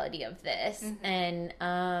physicality of this. And,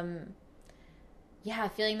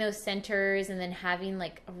 feeling those centers and then having,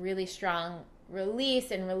 like, a really strong release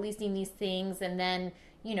and releasing these things. And then,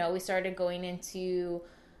 we started going into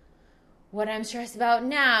what I'm stressed about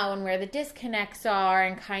now and where the disconnects are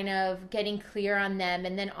and kind of getting clear on them.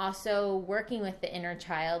 And then also working with the inner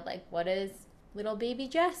child. Like, what does little baby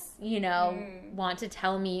Jess, want to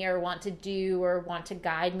tell me or want to do or want to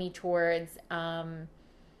guide me towards?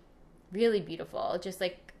 Really beautiful. Just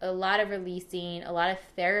like a lot of releasing, a lot of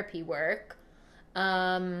therapy work.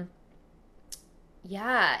 It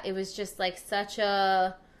was just like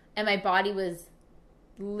and my body was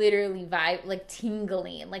literally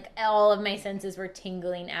tingling. Like, all of my senses were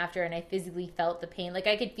tingling after, and I physically felt the pain. Like,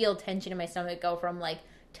 I could feel tension in my stomach go from like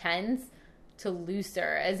tense to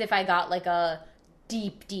looser, as if I got like a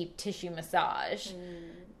deep tissue massage.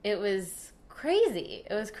 It was crazy.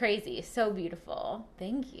 So beautiful.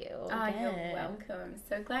 Thank you again. You're welcome.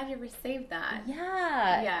 So glad you received that.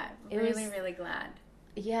 Really glad.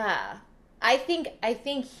 I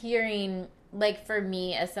think hearing, like, for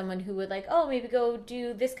me as someone who would like, oh, maybe go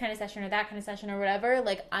do this kind of session or that kind of session or whatever,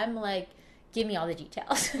 like, I'm like, give me all the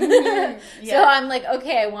details. So I'm like,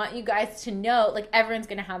 okay, I want you guys to know, like, everyone's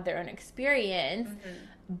going to have their own experience,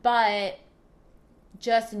 but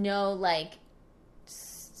just know, like,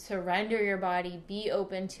 surrender your body, be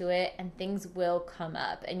open to it, and things will come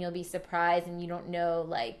up, and you'll be surprised, and you don't know,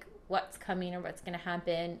 like, what's coming or what's going to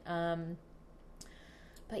happen.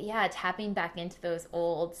 But tapping back into those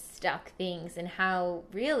old stuck things and how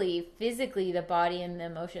really physically the body and the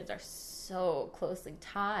emotions are so closely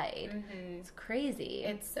tied. It's crazy.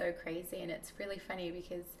 It's so crazy. And it's really funny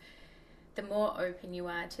because the more open you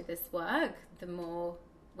are to this work, the more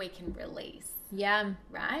we can release. Yeah.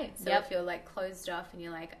 Right? So if you're like closed off and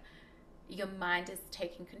you're like, your mind is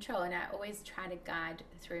taking control. And I always try to guide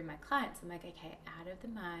through my clients. I'm like, okay, out of the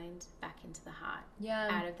mind, back into the heart. Yeah.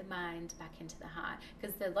 Out of the mind, back into the heart.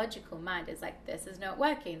 Because the logical mind is like, this is not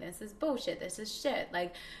working. This is bullshit. This is shit.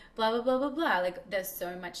 Like, blah, blah, blah, blah, blah. Like, there's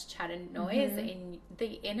so much chatter noise in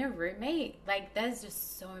the inner roommate. Like, there's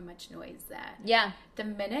just so much noise there. Yeah. The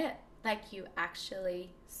minute, like, you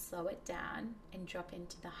actually slow it down and drop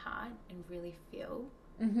into the heart and really feel,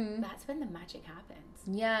 that's when the magic happens.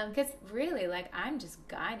 Yeah. Because really, like, I'm just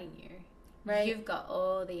guiding you. Right. You've got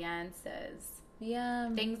all the answers. Yeah.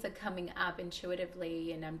 Things are coming up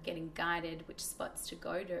intuitively and I'm getting guided which spots to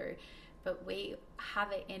go to. But we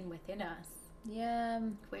have it within us. Yeah.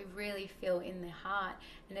 We really feel in the heart.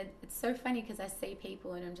 And it's so funny because I see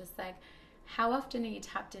people and I'm just like, how often are you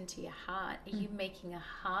tapped into your heart? Are you making a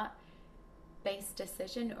heart-based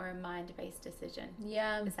decision or a mind-based decision?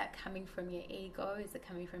 Yeah. Is that coming from your ego? Is it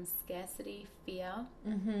coming from scarcity, fear,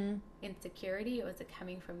 insecurity? Or is it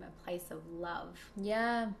coming from a place of love?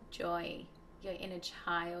 Yeah. Joy. Your inner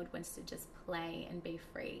child wants to just play and be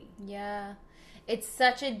free. Yeah. It's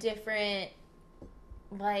such a different,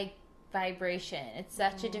 like, vibration. It's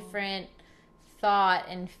such a different thought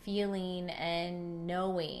and feeling and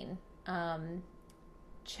knowing.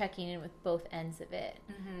 Checking in with both ends of it,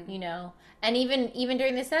 and even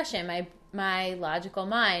during the session, my logical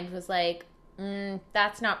mind was like,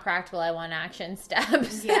 that's not practical. I want action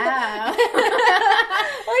steps. Yeah.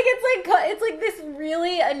 it's like this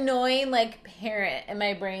really annoying, like, parent in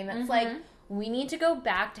my brain that's like, we need to go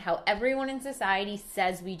back to how everyone in society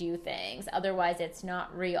says we do things, otherwise it's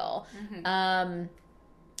not real. And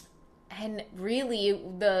really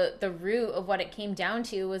the root of what it came down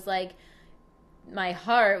to was like, my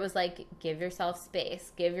heart was like, give yourself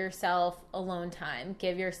space, give yourself alone time,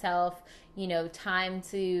 give yourself, time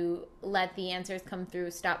to let the answers come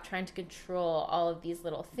through, stop trying to control all of these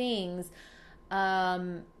little things.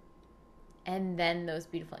 And then those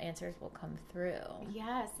beautiful answers will come through.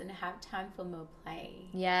 Yes, and have time for more play.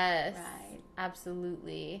 Yes. Right.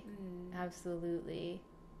 Absolutely. Absolutely.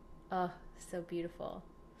 Oh, so beautiful.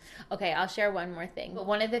 Okay, I'll share one more thing. But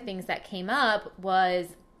one of the things that came up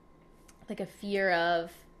was like a fear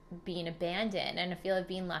of being abandoned and a fear of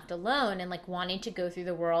being left alone and like wanting to go through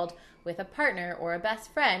the world with a partner or a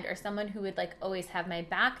best friend or someone who would like always have my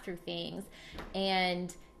back through things.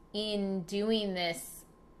 And in doing this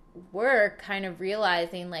work, kind of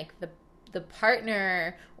realizing like the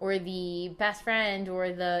partner or the best friend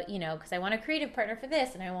or the, because I want a creative partner for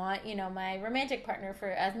this and I want, my romantic partner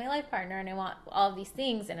as my life partner and I want all of these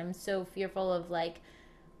things. And I'm so fearful of like,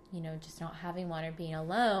 just not having one or being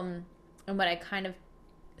alone. And what I kind of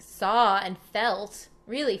saw and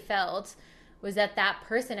really felt was that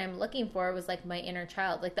person I'm looking for was like my inner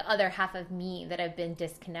child, like the other half of me that I've been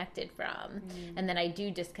disconnected from, and that I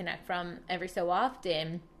do disconnect from every so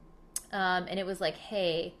often. And it was like,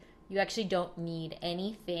 hey, you actually don't need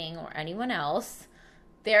anything or anyone else.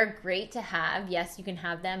 They're great to have. Yes, you can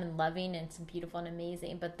have them and loving and it's beautiful and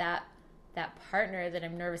amazing, but that partner that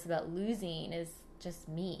I'm nervous about losing is just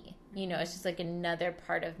me. You know, it's just like another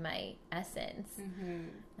part of my essence.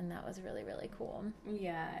 And that was really, really cool.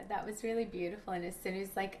 Yeah, that was really beautiful. And as soon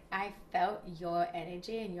as like I felt your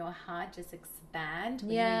energy and your heart just expand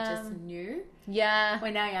when you just knew. Yeah.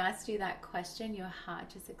 When I asked you that question, your heart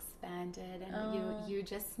just expanded and you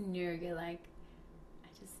just knew. You're like, I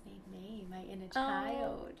just need me, my inner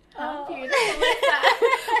child. How beautiful is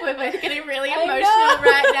that? We're both getting really emotional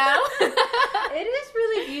right now. It is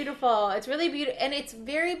really beautiful. It's really beautiful. And it's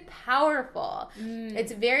very powerful.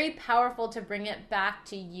 It's very powerful to bring it back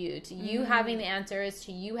to you having the answers,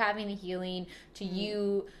 to you having the healing, to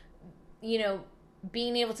you, you know,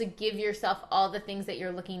 being able to give yourself all the things that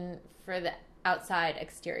you're looking for the outside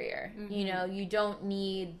exterior. You know, you don't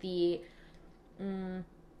need the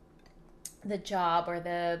job or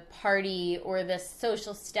the party or the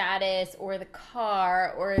social status or the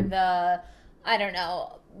car or the, I don't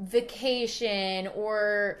know, vacation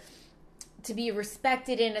or to be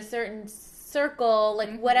respected in a certain circle.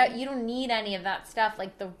 Like what, you don't need any of that stuff.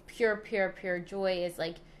 Like the pure joy is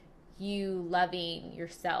like you loving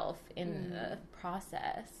yourself in the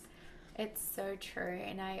process. It's so true.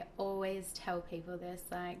 And I always tell people this,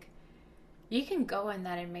 like, you can go on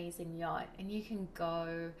that amazing yacht and you can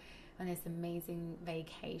go on this amazing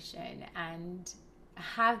vacation and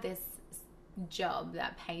have this job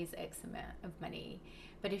that pays X amount of money.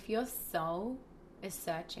 But if your soul is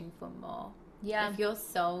searching for more, if your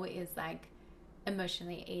soul is like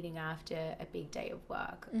emotionally eating after a big day of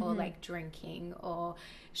work or like drinking or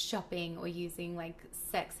shopping or using like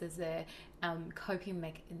sex as a coping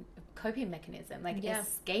mechanism, like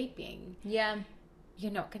escaping,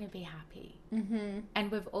 you're not going to be happy.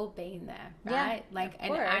 And we've all been there, right? Like,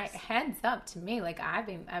 and hands up to me, like I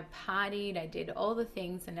partied, I did all the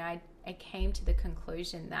things, and I came to the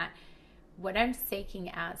conclusion that what I'm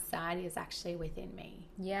seeking outside is actually within me.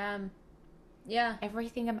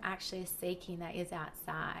 Everything I'm actually seeking that is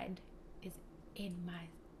outside is in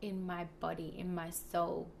my body, in my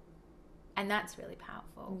soul, and that's really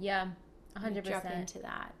powerful. 100%. Drop into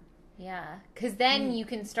that. Because then you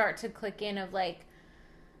can start to click in of like,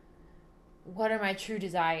 what are my true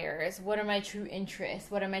desires? What are my true interests?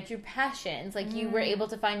 What are my true passions? Like you were able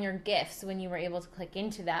to find your gifts when you were able to click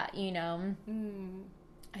into that, you know?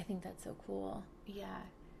 I think that's so cool. Yeah.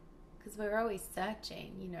 Because we're always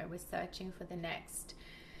searching, you know, we're searching for the next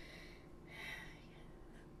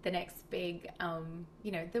big,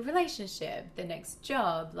 you know, the relationship, the next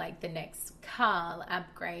job, like the next car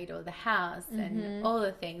upgrade or the house and all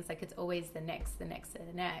the things. Like it's always the next.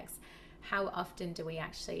 How often do we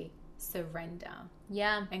actually surrender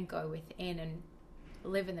and go within and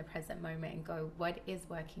live in the present moment and go, what is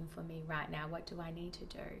working for me right now? What do I need to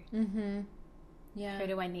do? Who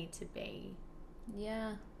do I need to be?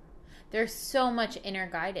 There's so much inner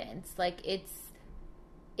guidance. Like it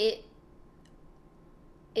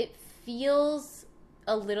feels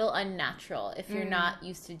a little unnatural if you're not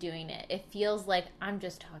used to doing it. It feels like I'm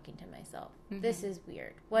just talking to myself. This is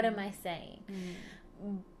weird. What am I saying?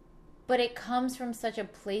 But it comes from such a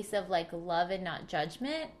place of like love and not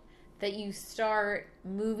judgment that you start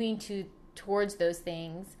moving towards those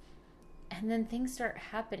things, and then things start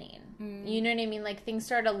happening. You know what I mean? Like things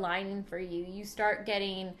start aligning for you. You start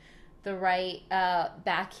getting the right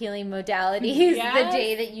back healing modalities the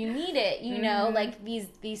day that you need it. You know, like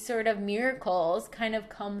these sort of miracles kind of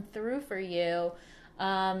come through for you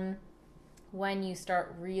when you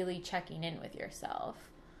start really checking in with yourself.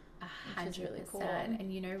 100%. Really cool.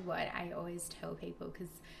 And you know what I always tell people, because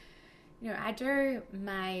you know I do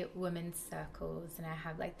my women's circles and I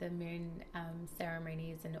have like the moon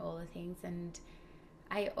ceremonies and all the things, and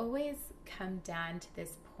I always come down to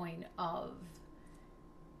this point of,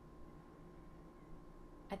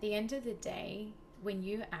 at the end of the day, when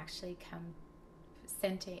you actually come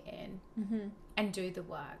center in and do the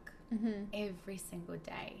work every single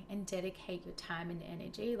day and dedicate your time and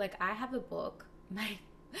energy. Like I have a book,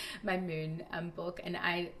 my moon book, and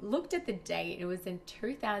I looked at the date. It was in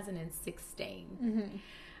 2016 and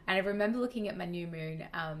I remember looking at my new moon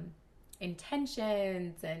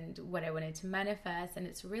intentions and what I wanted to manifest, and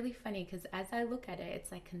it's really funny because as I look at it, it's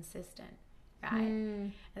like consistent, right?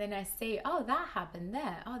 And then I see, oh, that happened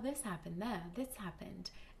there, oh, this happened there, this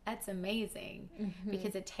happened. That's amazing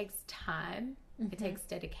because it takes time, it takes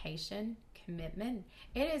dedication, commitment.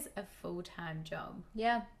 It is a full-time job.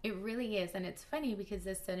 Yeah. It really is. And it's funny because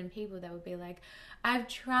there's certain people that would be like, I've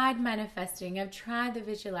tried manifesting, I've tried the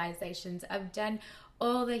visualizations, I've done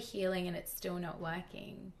all the healing, and it's still not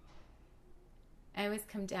working. I always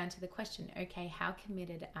come down to the question, okay, how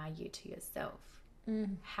committed are you to yourself?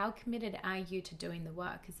 How committed are you to doing the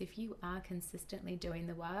work? Because if you are consistently doing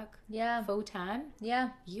the work full time,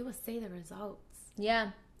 you will see the results.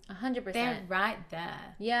 100%. They're right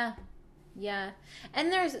there. Yeah.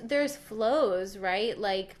 And there's flows, right?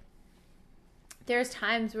 Like there's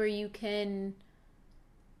times where you can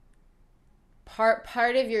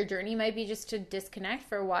part of your journey might be just to disconnect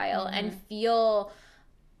for a while and feel,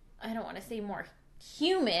 I don't want to say more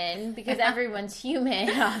human because everyone's human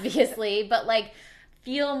obviously, but like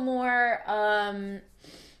feel more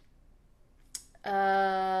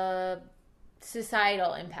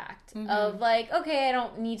societal impact of like, okay, I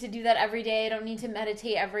don't need to do that every day, I don't need to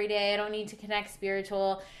meditate every day, I don't need to connect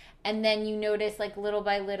spiritual. And then you notice like little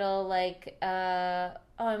by little, like oh,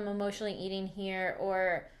 I'm emotionally eating here,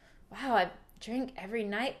 or wow, I drink every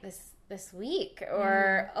night this week,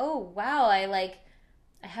 or oh wow, I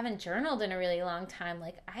haven't journaled in a really long time.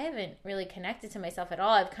 Like I haven't really connected to myself at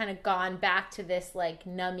all. I've kind of gone back to this like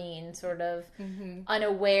numbing sort of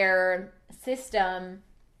unaware system.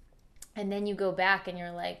 And then you go back and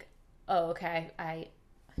you're like, oh, okay,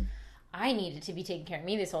 I needed to be taking care of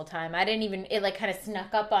me this whole time. I didn't even, it like kind of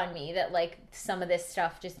snuck up on me that like some of this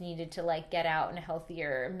stuff just needed to like get out in a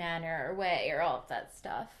healthier manner or way, or all of that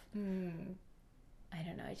stuff. I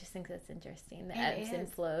don't know. I just think that's interesting. The ebbs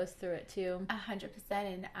and flows through it too. 100%.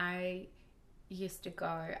 And I used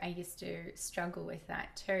to struggle with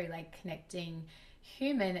that too, like connecting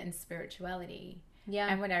human and spirituality. Yeah.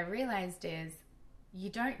 And what I realized is you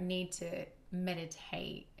don't need to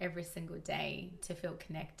meditate every single day to feel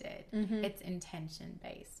connected. It's intention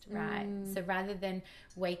based, right? So rather than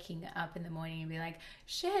waking up in the morning and be like,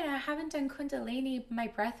 shit, I haven't done Kundalini, my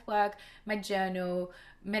breath work, my journal,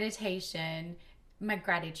 meditation, my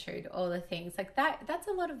gratitude, all the things like that's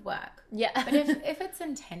a lot of work. Yeah. But if it's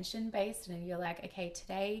intention based and you're like, okay,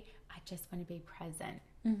 today I just want to be present,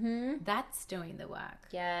 that's doing the work.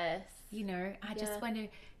 Yes. You know, I just want to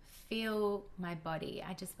feel my body.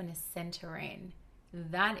 I just want to center in.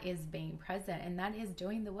 That is being present, and that is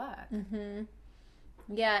doing the work.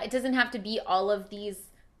 Yeah, it doesn't have to be all of these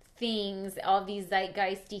things, all these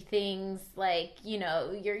zeitgeisty things, like, you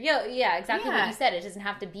know, exactly what you said. It doesn't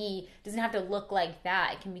have to look like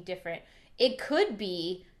that. It can be different. It could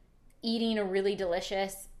be eating a really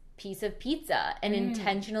delicious piece of pizza and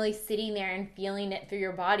intentionally sitting there and feeling it through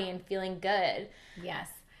your body and feeling good. Yes.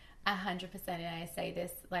 100%. And I say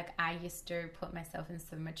this, like, I used to put myself in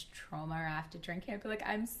so much trauma after drinking. I'd be like,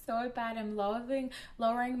 I'm so bad, I'm lowering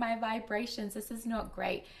my vibrations, this is not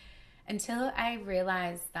great. Until I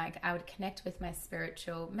realized, like, I would connect with my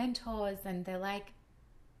spiritual mentors and they're like,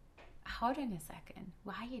 hold on a second,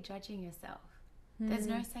 why are you judging yourself? There's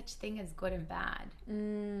no such thing as good and bad.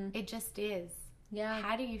 It just is.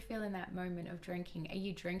 How do you feel in that moment of drinking? Are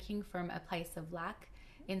you drinking from a place of lack,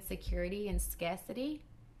 insecurity, and scarcity?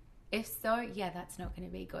 If so, that's not going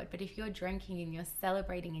to be good. But if you're drinking and you're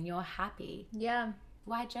celebrating and you're happy,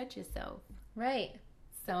 why judge yourself? Right.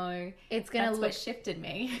 So it's gonna that's what shifted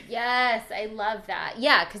me. Yes, I love that.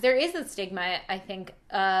 Yeah, because there is a stigma, I think.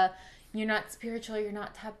 You're not spiritual, you're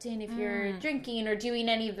not tapped in if you're drinking or doing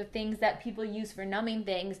any of the things that people use for numbing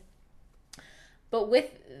things. But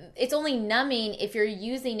it's only numbing if you're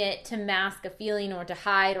using it to mask a feeling or to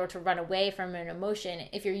hide or to run away from an emotion.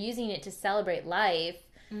 If you're using it to celebrate life,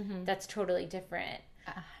 that's totally different.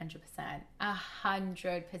 100%.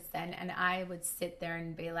 100%. And I would sit there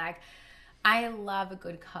and be like, I love a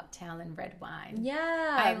good cocktail and red wine.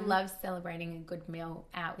 Yeah. I love celebrating a good meal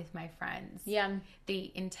out with my friends. Yeah.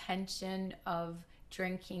 The intention of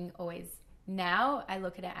drinking always, now I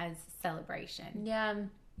look at it as celebration. Yeah.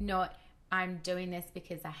 Not, I'm doing this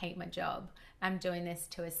because I hate my job. I'm doing this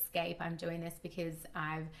to escape. I'm doing this because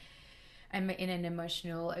I'm in an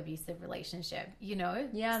emotional abusive relationship, you know?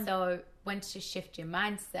 Yeah. So once you shift your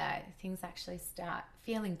mindset, things actually start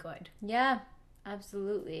feeling good. Yeah,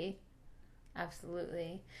 absolutely.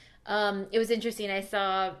 Absolutely. It was interesting. I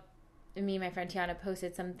saw me and my friend Tiana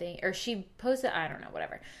posted something, or she posted, I don't know,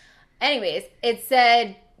 whatever. Anyways, it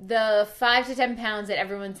said the 5 to 10 pounds that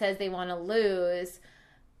everyone says they want to lose.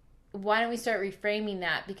 Why don't we start reframing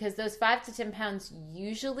that? Because those 5 to 10 pounds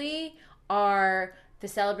usually are the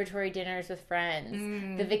celebratory dinners with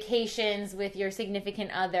friends, the vacations with your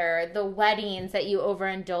significant other, the weddings that you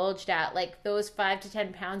overindulged at, like those 5 to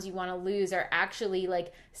 10 pounds you want to lose are actually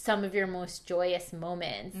like some of your most joyous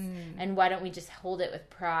moments. And why don't we just hold it with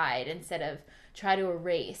pride instead of try to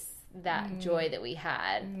erase that joy that we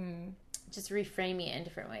had? Just reframing it in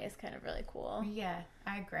different ways, kind of really cool. Yeah,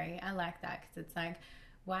 I agree. I like that because it's like,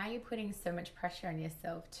 why are you putting so much pressure on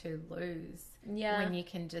yourself to lose when you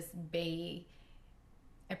can just be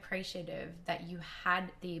appreciative that you had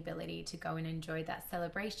the ability to go and enjoy that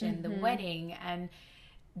celebration, the wedding, and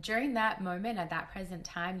during that moment at that present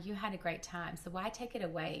time you had a great time. So why take it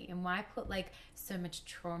away, and why put like so much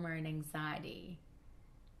trauma and anxiety?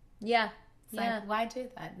 It's like, why do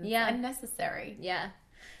that? It's unnecessary.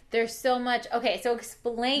 There's so much. Okay, so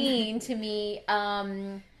explain to me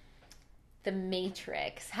the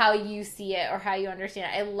Matrix, how you see it or how you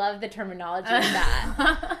understand it. I love the terminology of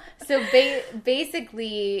that. So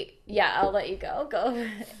basically, I'll let you go. Go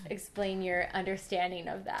explain your understanding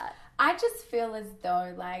of that. I just feel as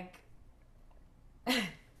though, like,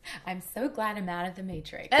 I'm so glad I'm out of the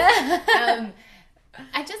Matrix. I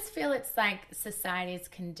just feel it's like society's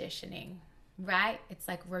conditioning, right? It's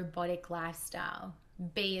like robotic lifestyle.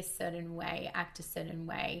 Be a certain way, act a certain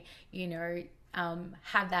way,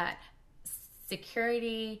 have that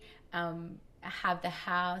security, have the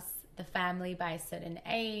house, the family by a certain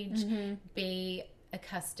age, be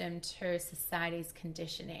accustomed to society's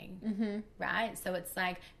conditioning, right? So it's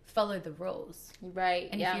like, follow the rules. Right.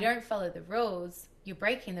 And if you don't follow the rules, you're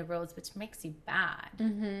breaking the rules, which makes you bad.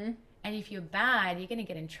 And if you're bad, you're going to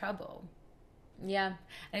get in trouble. And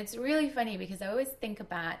it's really funny because I always think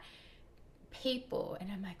about people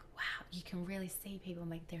and I'm like, wow, you can really see people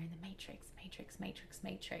like they're in the matrix,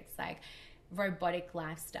 like robotic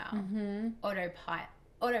lifestyle, autopilot,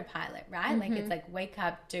 right? Like it's like, wake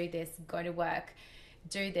up, do this, go to work,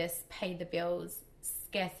 do this, pay the bills,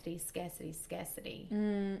 scarcity.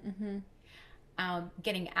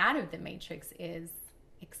 Getting out of the matrix is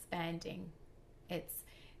expanding. It's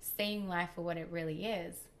seeing life for what it really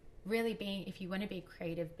is. Really being, if you want to be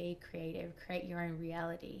creative, create your own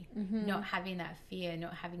reality. Not having that fear,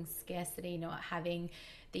 not having scarcity, not having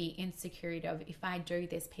the insecurity of, if I do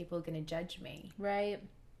this, people are going to judge me. Right.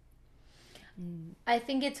 I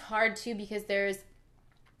think it's hard too because there's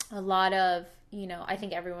a lot of, I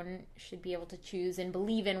think everyone should be able to choose and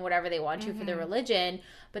believe in whatever they want to for their religion.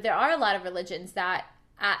 But there are a lot of religions that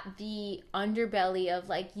at the underbelly of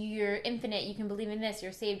like, you're infinite, you can believe in this,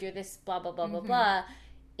 you're saved, you're this, blah, blah, blah, blah, blah.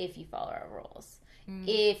 If you follow our rules,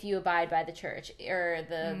 if you abide by the church or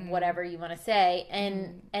the whatever you want to say.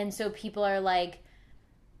 And so people are like,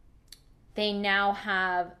 they now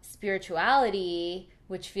have spirituality,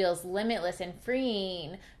 which feels limitless and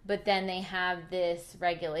freeing, but then they have this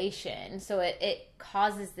regulation. So it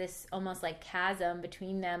causes this almost like chasm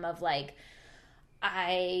between them of like,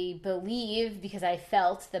 I believe because I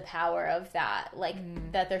felt the power of that, like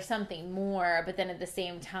that there's something more, but then at the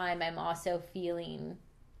same time, I'm also feeling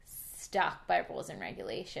stuck by rules and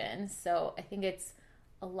regulations. So I think it's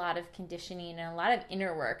a lot of conditioning and a lot of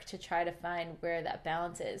inner work to try to find where that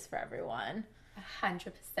balance is for everyone.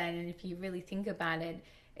 100%. And if you really think about it,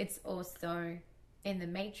 it's also in the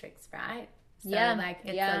matrix, right? So like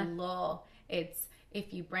it's a law. It's,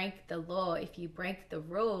 if you break the law, if you break the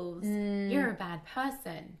rules, you're a bad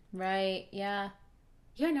person. Right. Yeah.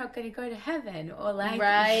 You're not going to go to heaven, or like,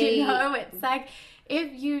 right. It's like,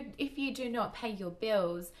 if you do not pay your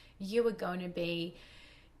bills, you are going to be,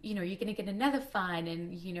 you're going to get another fine.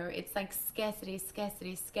 And, it's like scarcity.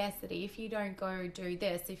 If you don't go do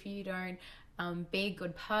this, if you don't be a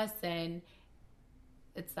good person,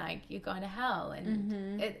 it's like you're going to hell.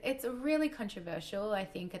 And it's really controversial. I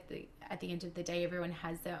think at the end of the day, everyone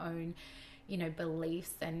has their own,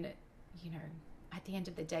 beliefs, and, at the end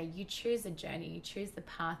of the day, you choose a journey, you choose the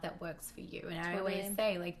path that works for you. And I always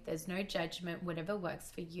say, like, there's no judgment, whatever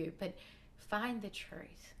works for you, but find the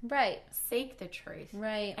truth. Right. Seek the truth.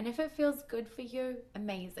 Right. And if it feels good for you,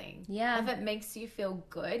 amazing. Yeah. If it makes you feel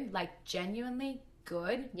good, like genuinely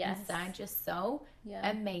good inside your soul,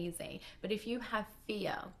 amazing. But if you have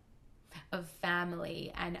fear of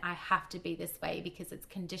family and I have to be this way because it's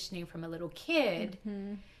conditioning from a little kid,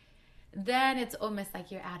 then it's almost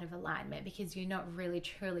like you're out of alignment because you're not really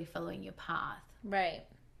truly following your path. Right.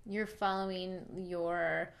 You're following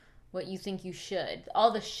what you think you should.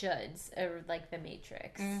 All the shoulds are like the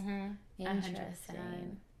matrix. Interesting.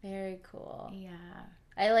 100%. Very cool. Yeah.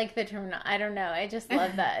 I like the term. I don't know. I just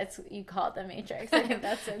love that you call it the matrix. I think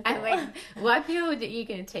that's so cool. I'm like, what pill are you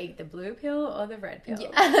going to take? The blue pill or the red pill?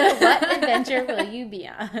 Yeah. What adventure will you be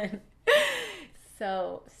on?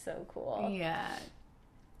 So cool. Yeah.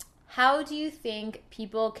 how do you think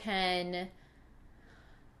people can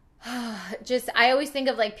I always think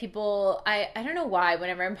of like people, I don't know why,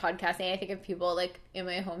 whenever I'm podcasting, I think of people like in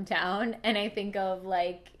my hometown, and I think of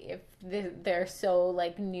like if they're so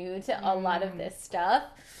like new to a lot of this stuff.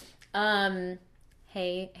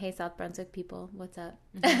 Hey South Brunswick people, what's up?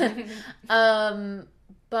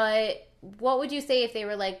 But what would you say if they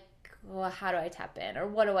were like, well, how do I tap in, or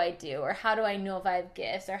what do I do, or how do I know if I have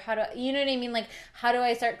gifts, or how do you know what I mean, like how do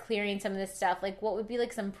I start clearing some of this stuff? Like what would be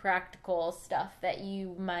like some practical stuff that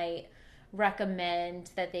you might recommend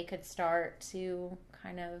that they could start to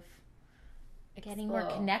kind of getting more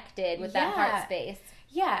connected with that heart space?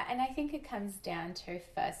 Yeah, and I think it comes down to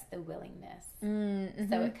first the willingness.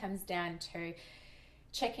 So it comes down to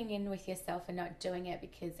checking in with yourself and not doing it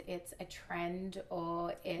because it's a trend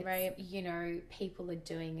or it's, you know, people are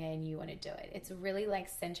doing it and you want to do it. It's really like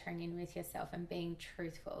centering in with yourself and being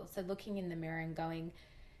truthful. So looking in the mirror and going,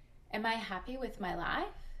 am I happy with my life?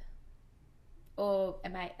 Or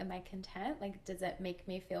am I content? Like, does it make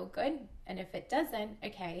me feel good? And if it doesn't,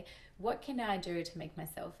 okay, what can I do to make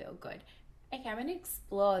myself feel good? Okay, I'm going to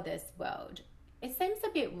explore this world. It seems a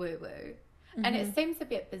bit woo-woo and it seems a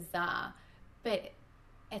bit bizarre, but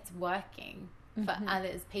it's working for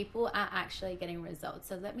others. People are actually getting results.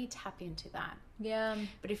 So let me tap into that. Yeah.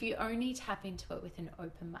 But if you only tap into it with an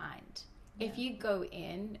open mind, if you go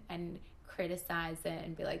in and criticize it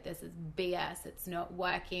and be like, this is BS, it's not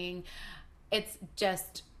working, it's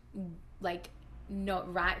just like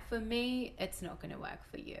not right for me, it's not going to work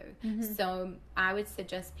for you. So I would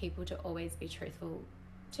suggest people to always be truthful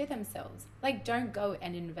to themselves. Like, don't go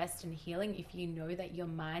and invest in healing if you know that your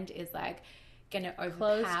mind is like going to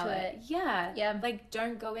overpower it. Yeah. Like,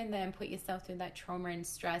 don't go in there and put yourself through that trauma and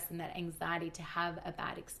stress and that anxiety to have a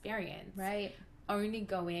bad experience. Right. Only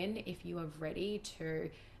go in if you are ready to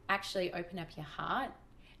actually open up your heart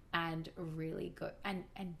and really go and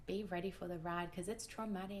be ready for the ride, because it's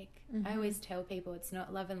traumatic. I always tell people it's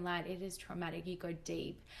not love and light, it is traumatic. You go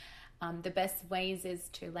deep. The best ways is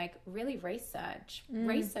to like really research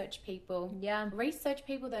people. Research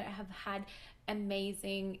people that have had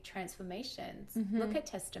amazing transformations. Look at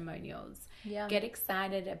testimonials. Get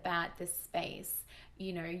excited about this space.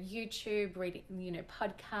 You know, YouTube, reading, you know,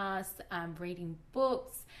 podcasts, reading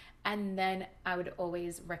books, and then I would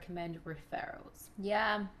always recommend referrals.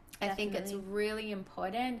 I think it's really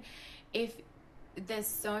important. If there's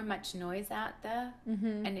so much noise out there,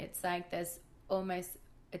 and it's like there's almost,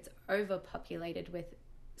 it's overpopulated with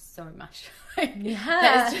so much.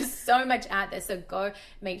 There's just so much out there. So go,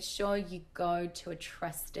 make sure you go to a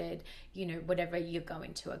trusted, you know, whatever you're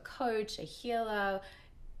going to, a coach, a healer,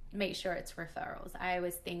 make sure it's referrals. I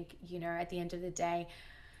always think, you know, at the end of the day,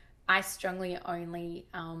 I strongly only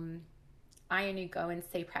go and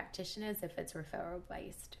see practitioners if it's referral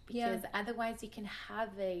based, because otherwise you can have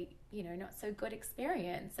a, you know, not so good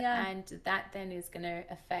experience, and that then is going to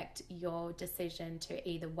affect your decision to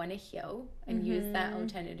either want to heal and use that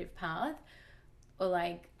alternative path, or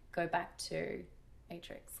like go back to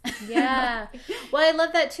Matrix. Well, I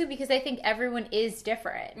love that too, because I think everyone is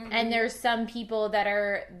different, and there's some people that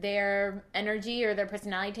are, their energy or their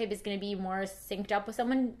personality type is going to be more synced up with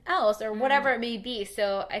someone else, or whatever it may be.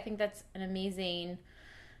 So I think that's an amazing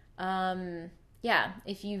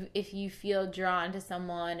if you feel drawn to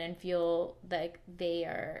someone and feel like they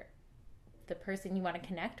are the person you want to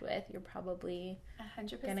connect with, you're probably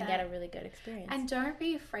 100% gonna get a really good experience. And don't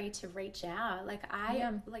be afraid to reach out. Like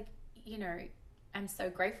like, you know, I'm so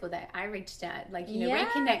grateful that I reached out, like, you know,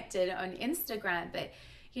 reconnected on Instagram, but,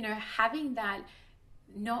 you know, having that,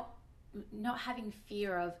 not having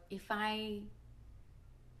fear of, if I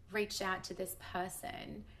reach out to this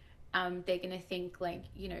person, they're going to think like,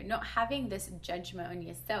 you know, not having this judgment on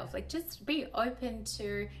yourself. Like, just be open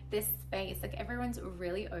to this space. Like, everyone's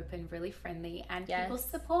really open, really friendly, and people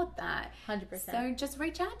support that. 100%. So just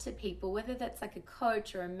reach out to people, whether that's like a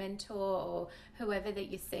coach or a mentor or whoever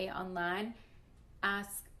that you see online.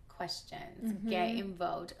 Ask questions, get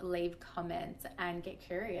involved, leave comments, and get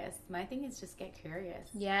curious. My thing is just get curious.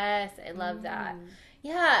 Yes, I love that.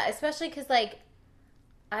 Yeah, especially because, like,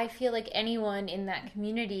 I feel like anyone in that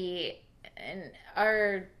community and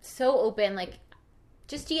are so open. Like,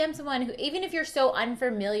 just DM someone who, even if you're so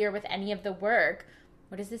unfamiliar with any of the work,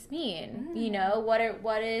 what does this mean? You know, what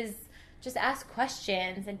is, just ask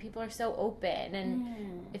questions, and people are so open.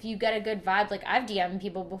 And if you get a good vibe, like I've DM'd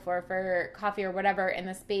people before for coffee or whatever in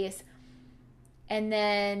the space, and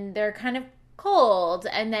then they're kind of cold,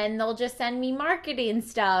 and then they'll just send me marketing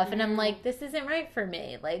stuff, and I'm like, this isn't right for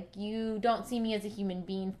me. Like, you don't see me as a human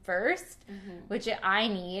being first, which I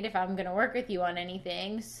need if I'm gonna work with you on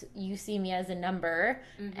anything. You see me as a number,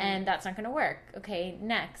 and that's not gonna work. Okay,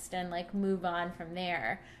 next, and like move on from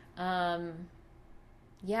there.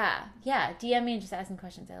 Yeah, DM me and just asking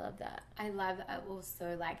questions. I love that. I love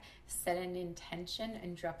also like set an intention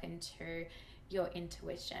and drop into your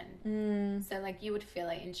intuition. So like you would feel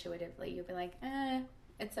it intuitively. You'll be like,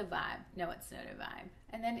 it's a vibe. No, it's not a vibe.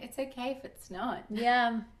 And then it's okay if it's not.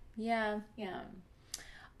 Yeah.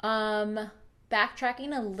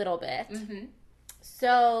 Backtracking a little bit.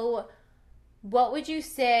 So what would you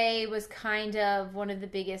say was kind of one of the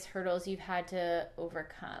biggest hurdles you've had to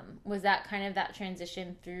overcome? Was that kind of that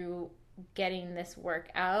transition through getting this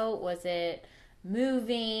work out? Was it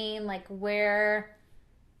moving? Like, where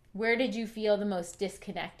did you feel the most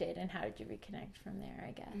disconnected, and how did you reconnect from there,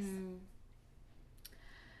 I guess?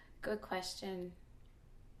 Good question.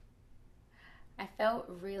 I felt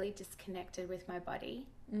really disconnected with my body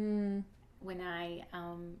when I,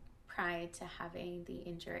 prior to having the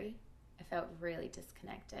injury. I felt really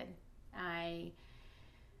disconnected. I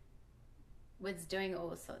was doing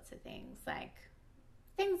all sorts of things, like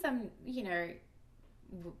things I'm,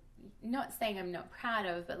 not saying I'm not proud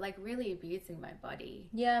of, but like really abusing my body.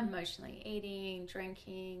 Yeah. Emotionally eating,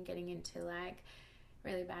 drinking, getting into like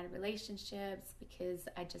really bad relationships because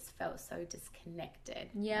I just felt so disconnected.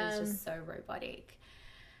 Yeah. It was just so robotic.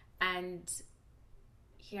 And,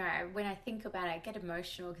 when I think about it, I get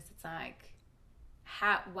emotional because it's like,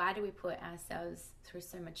 why do we put ourselves through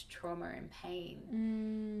so much trauma and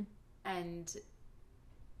pain? And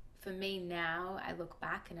for me now, I look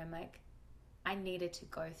back and I'm like, I needed to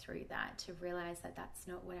go through that to realize that that's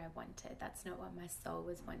not what I wanted. That's not what my soul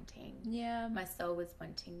was wanting. Yeah. My soul was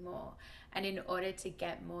wanting more. And in order to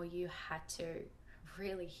get more, you had to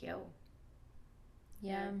really heal.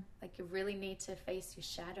 Yeah. Like you really need to face your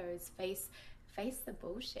shadows, face the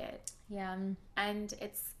bullshit. Yeah. And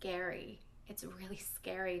it's scary. It's really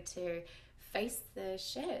scary to face the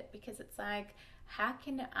shit because it's like, how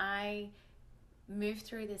can I move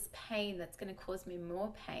through this pain that's going to cause me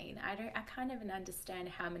more pain? I can't even understand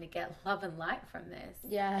how I'm going to get love and light from this.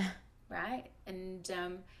 Yeah. Right? And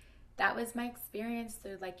that was my experience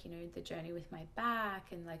through like, the journey with my back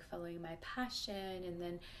and like following my passion. And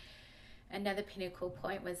then another pinnacle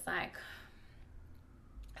point was like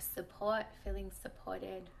support, feeling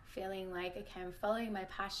supported, feeling like, okay, I'm following my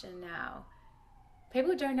passion now.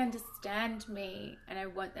 People don't understand me and I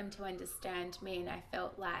want them to understand me. And I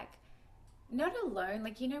felt like not alone,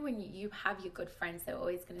 like, when you have your good friends, they're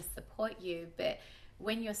always going to support you. But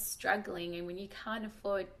when you're struggling and when you can't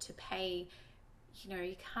afford to pay,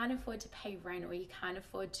 you can't afford to pay rent, or you can't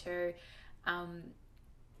afford to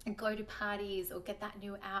go to parties or get that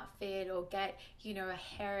new outfit or get, your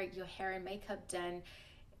hair and makeup done,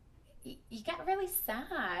 you get really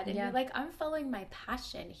sad. And you're like, I'm following my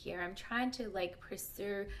passion here. I'm trying to like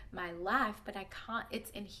pursue my life, but I can't, it's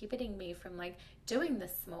inhibiting me from like doing the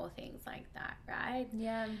small things like that, right?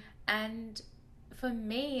 Yeah. And for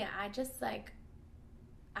me, I just like,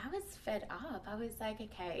 I was fed up. I was like,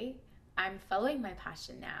 okay, I'm following my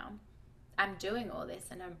passion now. I'm doing all this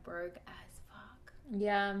and I'm broke as fuck.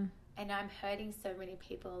 Yeah. And I'm hurting so many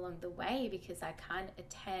people along the way because I can't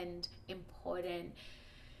attend important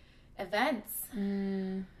events.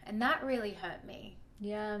 And that really hurt me.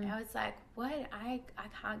 Yeah. I was like, what? I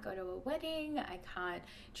can't go to a wedding. I can't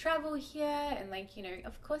travel here. And like,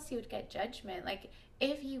 of course you would get judgment. Like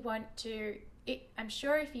if you want to, I'm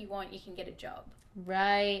sure if you want, you can get a job.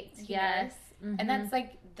 Right. Yes. And that's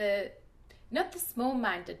like not the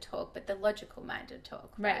small-minded talk, but the logical-minded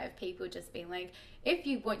talk, right? Of people just being like, if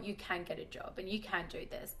you want, you can get a job and you can do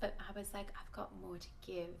this. But I was like, I've got more to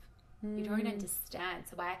give. You don't understand.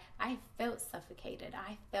 So I felt suffocated.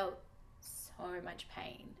 I felt so much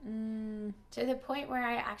pain to the point where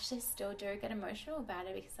I actually still do get emotional about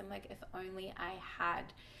it because I'm like, if only I had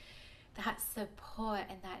that support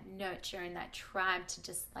and that nurture and that tribe to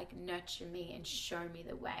just like nurture me and show me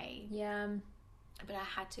the way. Yeah. But I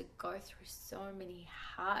had to go through so many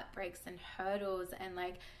heartbreaks and hurdles, and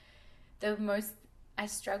like the most I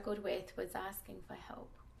struggled with was asking for help.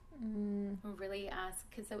 Really ask,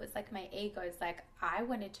 because it was like my ego is like, I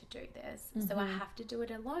wanted to do this, so I have to do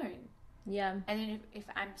it alone. Yeah. And then if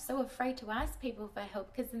I'm so afraid to ask people for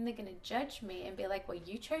help, because then they're going to judge me and be like, well,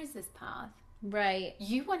 you chose this path. Right.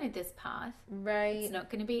 You wanted this path. Right. It's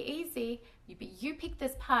not going to be easy. You picked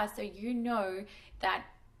this path, so you know that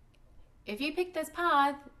if you pick this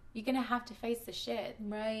path, you're going to have to face the shit.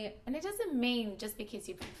 Right. And it doesn't mean just because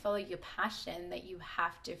you follow your passion that you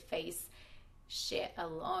have to face shit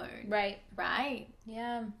alone. Right. Right?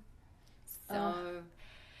 Yeah. So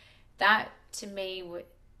that to me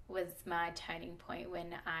was my turning point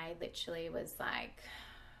when I literally was like,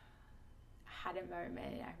 had a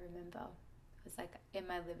moment. I remember I was like in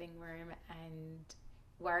my living room and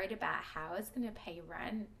worried about how I was going to pay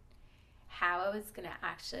rent, how I was going to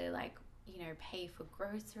actually like, you know, pay for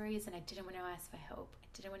groceries. And I didn't want to ask for help.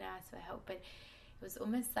 But it was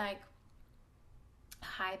almost like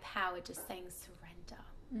high power just saying surrender.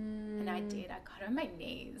 And I did. I got on my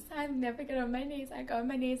knees. I never get on my knees. I got on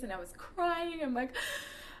my knees and I was crying. I'm like,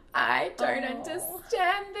 I don't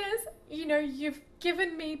understand this. You know, you've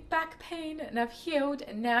given me back pain and I've healed,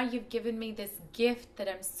 and now you've given me this gift that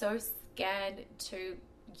I'm so scared to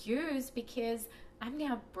use because I'm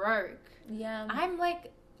now broke. Yeah. I'm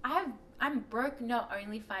like, I'm broke not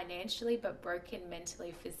only financially, but broken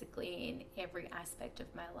mentally, physically, in every aspect of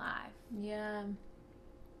my life. Yeah.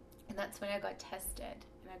 And that's when I got tested.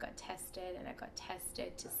 And I got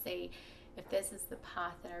tested to see if this is the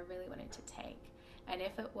path that I really wanted to take. And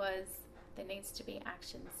if it was, there needs to be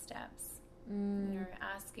action steps. You know,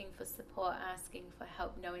 asking for support, asking for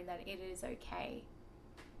help, knowing that it is okay.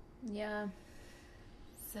 Yeah.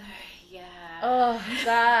 So, yeah. Oh,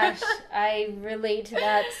 gosh. I relate to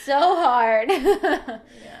that so hard. Yeah.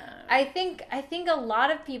 I think a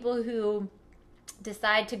lot of people who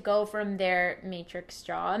decide to go from their matrix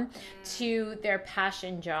job to their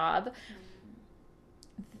passion job,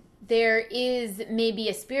 there is maybe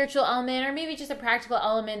a spiritual element or maybe just a practical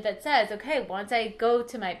element that says, okay, once I go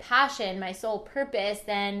to my passion, my soul purpose,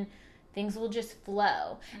 then things will just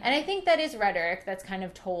flow. And I think that is rhetoric that's kind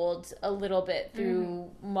of told a little bit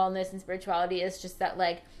through wellness and spirituality. It's just that,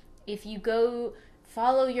 like, if you go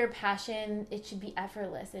follow your passion, it should be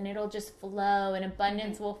effortless and it'll just flow and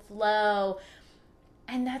abundance will flow.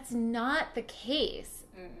 And that's not the case.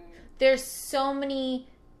 There's so many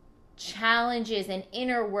challenges and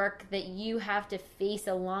inner work that you have to face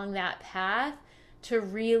along that path to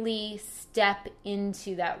really step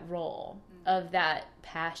into that role of that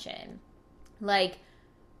passion. Like,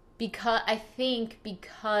 because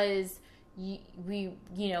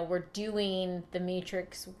we're doing the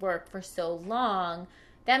matrix work for so long,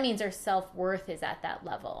 that means our self-worth is at that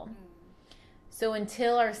level. So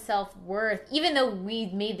until our self-worth, even though we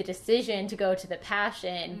made the decision to go to the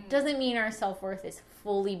passion, doesn't mean our self-worth is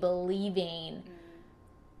fully believing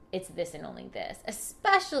it's this and only this.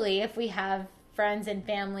 Especially if we have friends and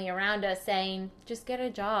family around us saying, just get a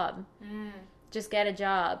job. Just get a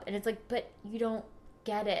job. And it's like, but you don't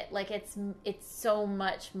get it. Like, it's so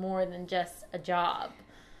much more than just a job.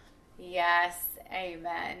 Yes,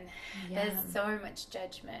 amen. Yeah. There's so much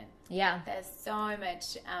judgment. Yeah. There's so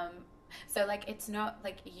much... So, like, it's not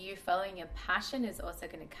like you following your passion is also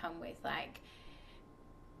going to come with, like,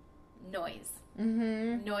 noise.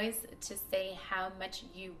 Noise to see how much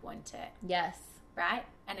you want it. Yes. Right?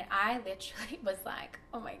 And I literally was like,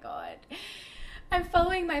 oh, my God. I'm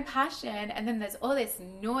following my passion. And then there's all this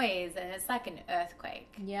noise and it's like an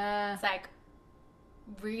earthquake. Yeah. It's like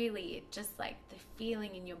really just like the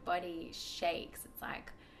feeling in your body shakes. It's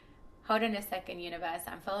like, hold on a second, universe,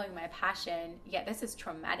 I'm following my passion. Yeah, this is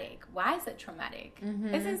traumatic. Why is it traumatic?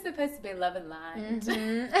 This is supposed to be love and light.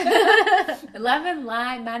 Love and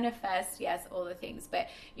light, manifest, yes, all the things. But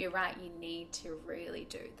you're right, you need to really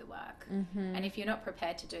do the work. And if you're not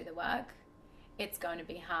prepared to do the work, it's going to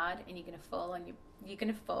be hard and you're going to fall and you're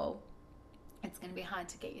going to fall. It's going to be hard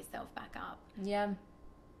to get yourself back up. Yeah. It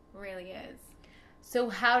really is. So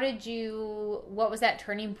what was that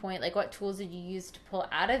turning point? Like, what tools did you use to pull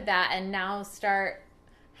out of that and now start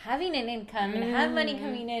having an income and have money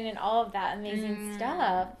coming in and all of that amazing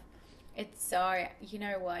stuff? It's so, you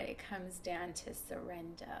know what? It comes down to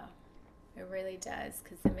surrender. It really does.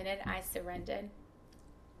 Because the minute I surrendered,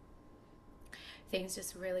 things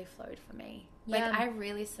just really flowed for me. Yeah. Like, I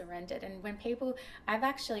really surrendered. And when I've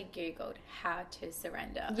actually Googled how to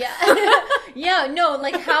surrender. Yeah. Yeah, no,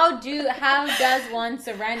 like, how does one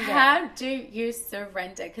surrender? How do you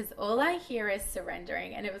surrender? Because all I hear is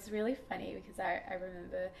surrendering. And it was really funny because I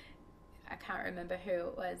can't remember who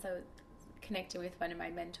it was. I was connecting with one of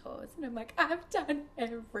my mentors. And I'm like, I've done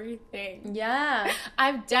everything. Yeah.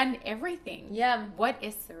 I've done everything. Yeah. What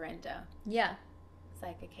is surrender? Yeah. It's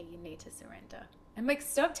like, okay, you need to surrender. I'm like,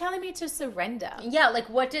 stop telling me to surrender. Yeah, like,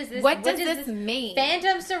 what does this mean?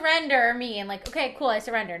 Phantom surrender mean? Like, okay, cool, I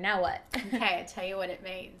surrender. Now what? Okay, I'll tell you what it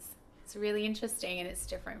means. It's really interesting and it's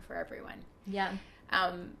different for everyone. Yeah.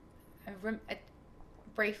 I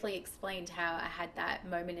briefly explained how I had that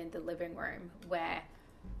moment in the living room where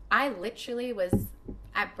I literally was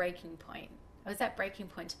at breaking point. I was at breaking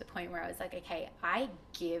point to the point where I was like, okay, I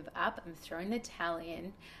give up. I'm throwing the towel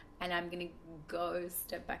in, and I'm gonna go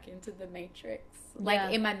step back into the matrix.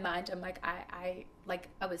 Like in my mind, I'm like, I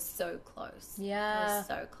was so close. Yeah. I was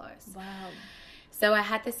so close. Wow. So I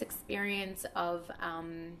had this experience of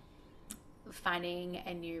finding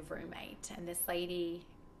a new roommate, and this lady,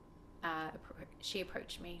 she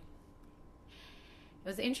approached me. It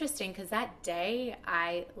was interesting because that day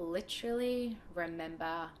I literally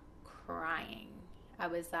remember crying. I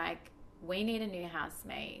was like, we need a new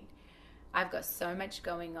housemate. I've got so much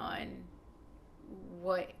going on.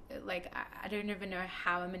 I don't even know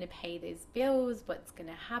how I'm going to pay these bills. What's going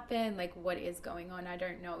to happen? Like, what is going on? I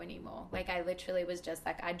don't know anymore. Like, I literally was just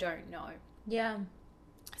like, I don't know. Yeah.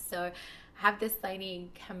 So have this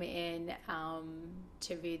lady come in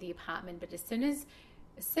to view the apartment, but as soon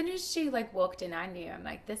as she like walked in, I knew. I'm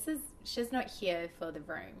like, she's not here for the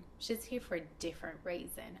room. She's here for a different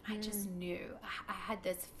reason. I just knew. I had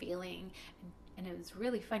this feeling, and it was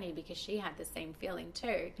really funny because she had the same feeling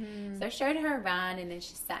too. So I showed her around, and then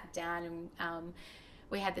she sat down, and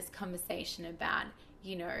we had this conversation about,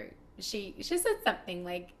 you know, she said something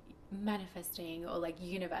like manifesting or like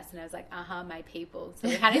universe, and I was like, my people. So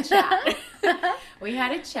we had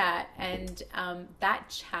a chat. And that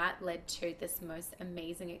chat led to this most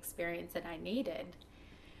amazing experience that I needed.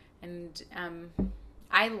 And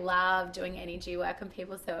I love doing energy work, and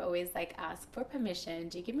people so always like ask for permission.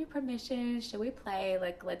 Do you give me permission? Should we play?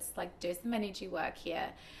 Like, let's like do some energy work here.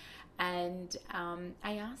 And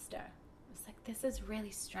I asked her, I was like, this is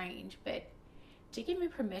really strange, but do you give me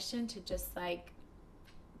permission to just like,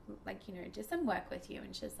 you know, do some work with you?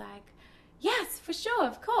 And she's like, yes, for sure,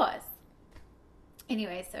 of course.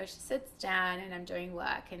 Anyway, so she sits down, and I'm doing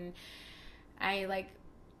work, and I like,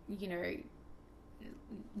 you know,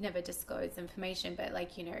 never disclose information, but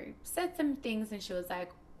like, you know, said some things, and she was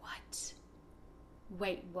like, what?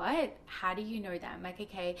 Wait, what? How do you know that? I'm like,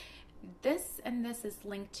 okay, this and this is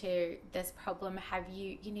linked to this problem.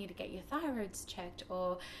 You need to get your thyroids checked,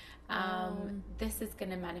 or this is going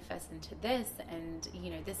to manifest into this, and you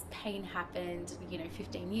know, this pain happened, you know,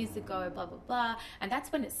 15 years ago, blah blah blah. And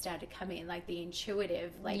that's when it started coming, like the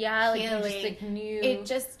intuitive, like healing. Like you just like knew.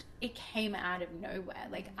 It came out of nowhere.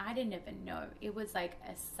 Like I didn't even know. It was like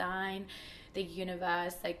a sign, the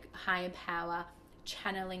universe, like higher power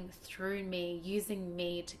channeling through me, using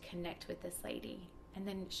me to connect with this lady. And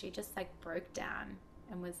then she just like broke down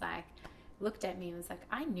and was like, looked at me and was like,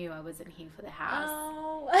 I knew I wasn't here for the house.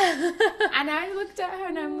 Oh. And I looked at her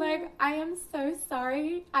and I'm like, I am so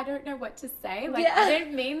sorry. I don't know what to say. Like, I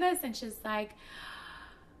didn't mean this. And she's like,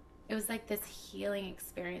 it was like this healing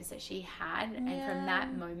experience that she had. And from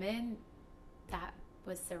that moment, that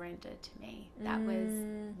was surrender to me. That was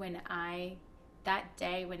that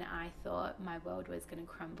day when I thought my world was going to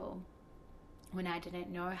crumble, when I didn't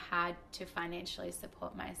know how to financially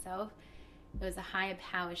support myself. It was a higher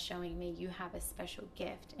power showing me, you have a special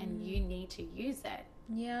gift and you need to use it.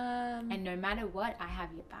 Yeah. And no matter what, I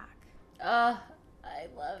have your back. Oh, I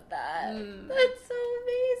love that. That's so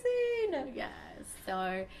amazing. Yeah.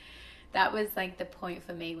 So that was like the point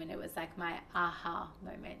for me when it was like my aha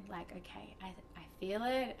moment. Like, okay, I feel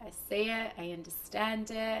it, I see it, I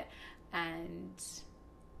understand it, and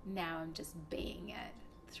now I'm just being it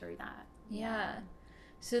through that. Yeah.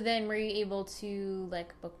 So then were you able to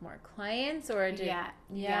like book more clients, or did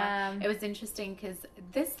Yeah. It was interesting because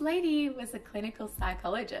this lady was a clinical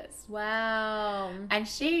psychologist. Wow. And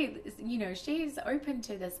she, you know, she's open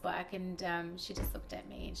to this work, and she just looked at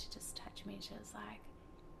me and she just touched me and she was like,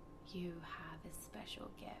 you have a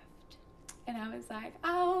special gift. And I was like,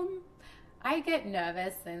 I get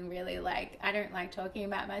nervous and really like, I don't like talking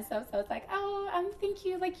about myself. So I was like, thank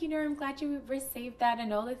you. Like, you know, I'm glad you received that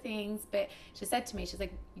and all the things. But she said to me, she's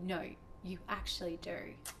like, no, you actually do.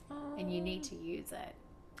 And you need to use it.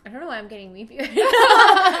 I don't know why I'm getting weepy right now.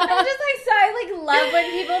 I'm just like, so I like love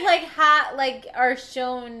when people like are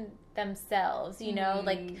shown themselves, you know,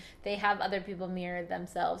 like they have other people mirror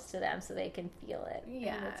themselves to them so they can feel it.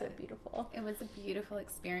 Yeah. And it's so beautiful. It was a beautiful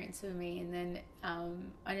experience for me. And then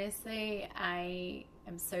honestly, I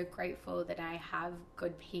am so grateful that I have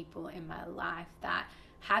good people in my life that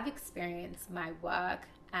have experienced my work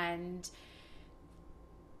and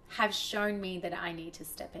have shown me that I need to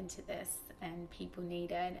step into this, and people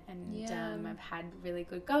need it. And I've had really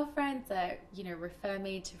good girlfriends that, you know, refer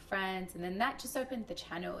me to friends, and then that just opened the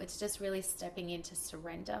channel. It's just really stepping into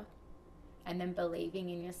surrender and then believing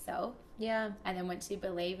in yourself. Yeah. And then once you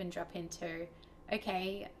believe and drop into,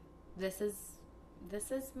 okay, this is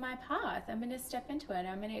my path. I'm going to step into it.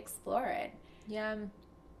 I'm going to explore it. Yeah. And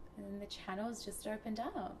then the channel's just opened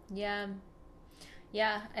up. Yeah.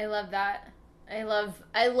 Yeah, I love that.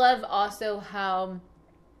 I love also how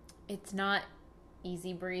it's not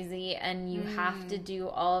easy breezy and you have to do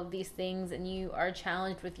all of these things and you are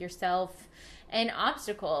challenged with yourself and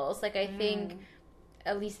obstacles. Like I think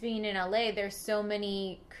at least being in LA, there's so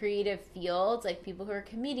many creative fields, like people who are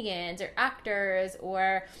comedians or actors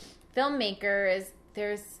or filmmakers.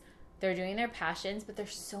 They're doing their passions, but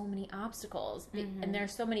there's so many obstacles and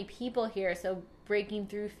there's so many people here. So breaking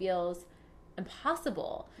through feels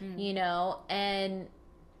impossible, you know? And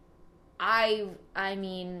I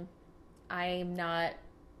mean, I'm not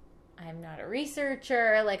a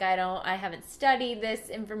researcher. Like I haven't studied this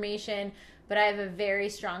information, but I have a very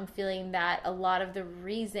strong feeling that a lot of the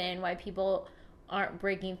reason why people aren't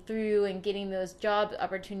breaking through and getting those job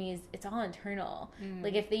opportunities, it's all internal.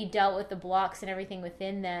 Like if they dealt with the blocks and everything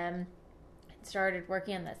within them and started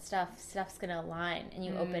working on that stuff's gonna align and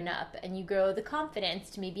you open up and you grow the confidence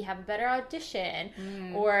to maybe have a better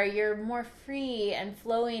audition or you're more free and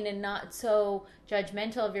flowing and not so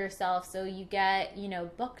judgmental of yourself, so you get, you know,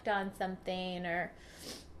 booked on something or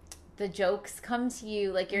the jokes come to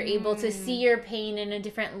you, like you're able to see your pain in a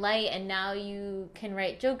different light and now you can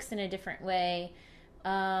write jokes in a different way.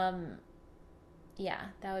 Yeah,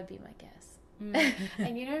 that would be my guess.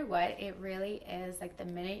 And you know what? It really is like the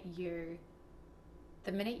minute you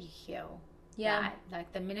heal, right?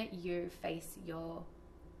 Like the minute you face your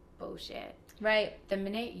bullshit, right? The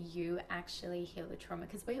minute you actually heal the trauma,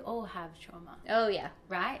 because we all have trauma. Oh yeah,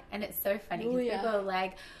 right? And it's so funny because people are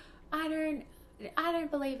like, I don't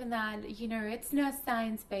believe in that, you know, it's not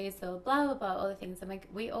science-based or blah, blah, blah, all the things. I'm like,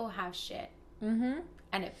 we all have shit.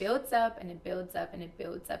 And it builds up and it builds up and it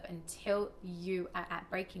builds up until you are at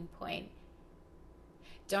breaking point.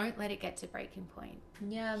 Don't let it get to breaking point.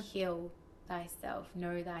 Yeah. Heal thyself.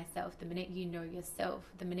 Know thyself. The minute you know yourself,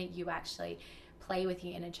 the minute you actually play with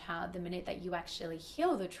your inner child, the minute that you actually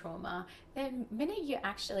heal the trauma, the minute you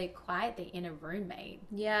actually quiet the inner roommate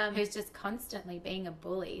who's just constantly being a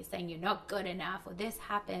bully, saying you're not good enough, or this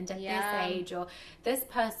happened at this age, or this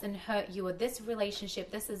person hurt you, or this relationship,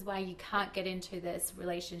 this is why you can't get into this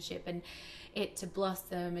relationship and it to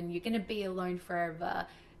blossom and you're going to be alone forever.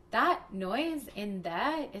 That noise in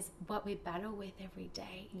there is what we battle with every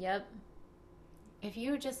day. Yep. If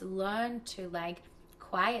you just learn to like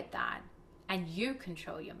quiet that, and you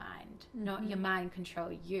control your mind, not your mind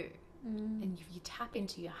control you. And if you tap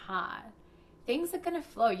into your heart, things are going to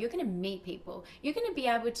flow. You're going to meet people. You're going to be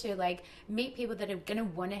able to like meet people that are going to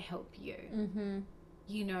want to help you.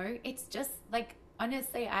 You know, it's just like,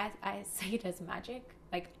 honestly, I see it as magic.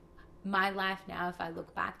 Like my life now, if I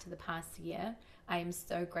look back to the past year, I am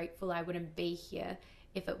so grateful. I wouldn't be here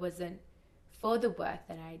if it wasn't for the work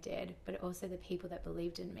that I did, but also the people that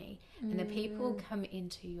believed in me. And the people come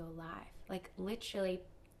into your life. Like literally,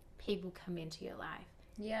 people come into your life.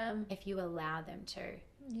 Yeah. If you allow them to.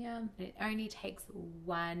 Yeah. And it only takes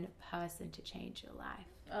one person to change your life.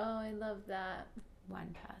 Oh, I love that.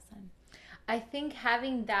 One person. I think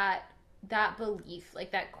having that belief,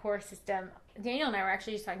 like that core system, Daniel and I were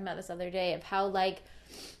actually just talking about this the other day of how like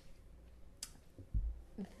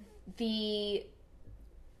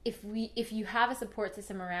if you have a support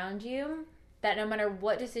system around you, that no matter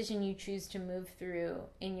what decision you choose to move through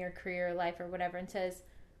in your career, life, or whatever, and says,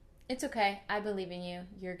 it's okay, I believe in you,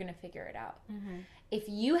 you're going to figure it out. If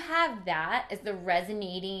you have that as the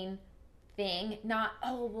resonating thing, not,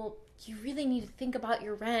 oh, well, you really need to think about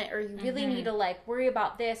your rent, or you really need to like worry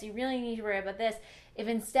about this, you really need to worry about this. If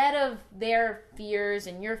instead of their fears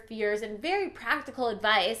and your fears and very practical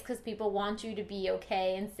advice, because people want you to be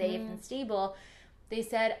okay and safe and stable, they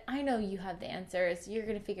said, I know you have the answers. You're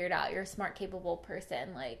going to figure it out. You're a smart, capable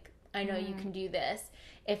person. Like, I know you can do this.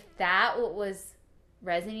 If that was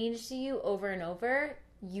resonating to you over and over,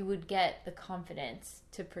 you would get the confidence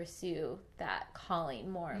to pursue that calling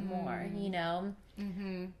more and more, you know?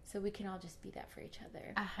 So we can all just be that for each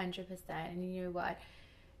other. 100%. And you know what?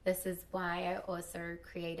 This is why I also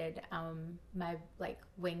created my like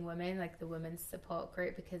Wing Women, like the women's support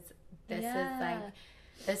group, because this is like,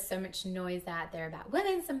 there's so much noise out there about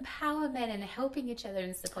women's empowerment and helping each other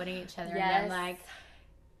and supporting each other. And I'm like,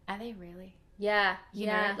 are they really? Yeah. You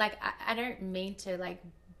know, like I don't mean to like,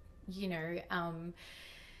 you know,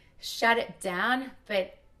 shut it down,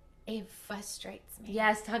 but it frustrates me.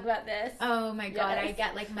 Yes, talk about this. Oh my God, I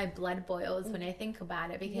get like my blood boils when I think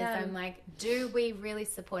about it, because I'm like, do we really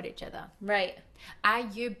support each other? Right. Are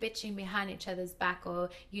you bitching behind each other's back, or,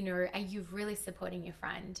 you know, are you really supporting your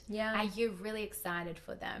friend? Yeah. Are you really excited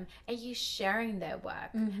for them? Are you sharing their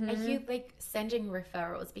work? Are you like sending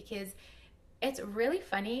referrals? Because it's really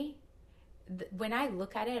funny when I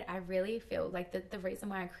look at it, I really feel like the reason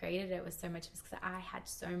why I created it was so much because I had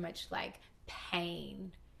so much like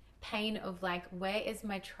pain of like, where is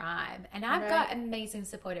my tribe? And I've got amazing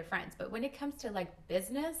supportive friends, but when it comes to like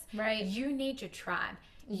business, you need your tribe.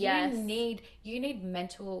 Yes. You need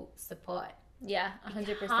mental support. Yeah,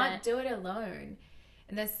 100%. You can't do it alone.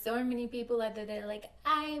 And there's so many people out there that are like,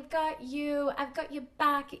 I've got your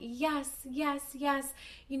back. Yes, yes, yes.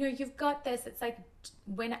 You know, you've got this. It's like,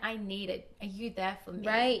 when I need it, are you there for me?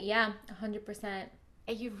 Right, yeah, 100%.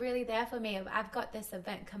 Are you really there for me? I've got this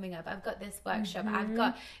event coming up. I've got this workshop. I've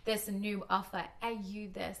got this new offer. Are you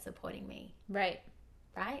there supporting me? Right.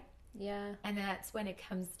 Right? Yeah. And that's when it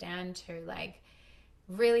comes down to like,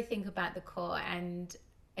 really think about the core. And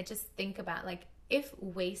I just think about like, if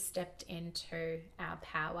we stepped into our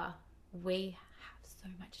power, we have so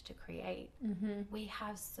much to create. We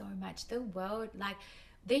have so much. The world, like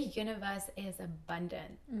the universe is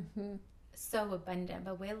abundant. So abundant,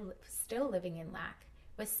 but we're still living in lack.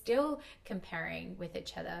 We're still comparing with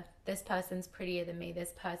each other. This person's prettier than me.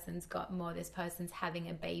 This person's got more. This person's having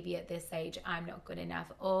a baby at this age. I'm not good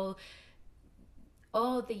enough. All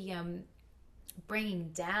the bringing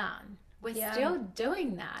down. We're still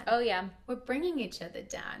doing that. Oh, yeah. We're bringing each other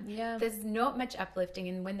down. Yeah. There's not much uplifting.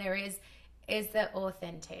 And when there is it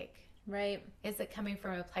authentic? Right. Is it coming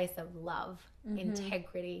from a place of love,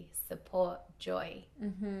 integrity, support, joy?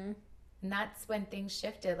 And that's when things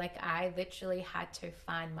shifted. Like, I literally had to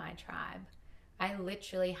find my tribe. I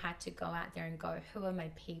literally had to go out there and go, who are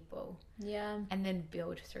my people? Yeah. And then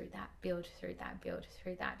build through that, because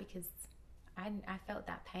I felt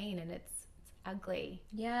that pain, and it's ugly.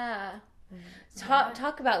 Yeah.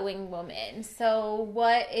 Talk about Wing Woman. So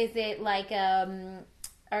what is it like?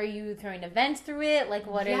 Are you throwing events through it? Like,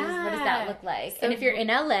 what does that look like? So, and if you're in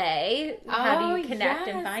LA, how do you connect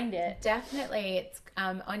and find it? Definitely. It's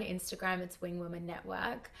on Instagram. It's Wing Woman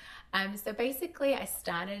Network. So basically, I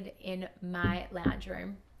started in my lounge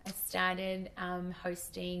room. I started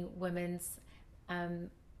hosting women's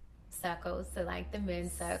circles. So like the moon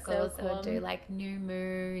circles. So I'll do like new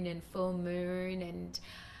moon and full moon. And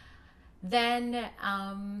then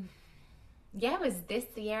it was this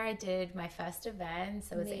year I did my first event.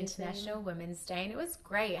 So it was International Women's Day, and it was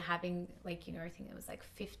great having, like, you know, I think it was like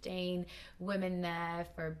 15 women there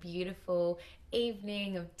for a beautiful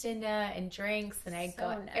evening of dinner and drinks. And I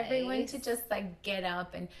got everyone to just like get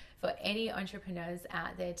up, and for any entrepreneurs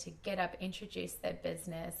out there to get up, introduce their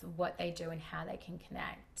business, what they do, and how they can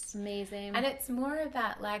connect. Amazing. And it's more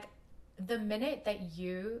about like the minute that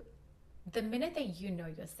you know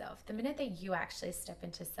yourself, the minute that you actually step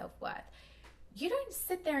into self-worth, you don't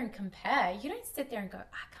sit there and compare. You don't sit there and go,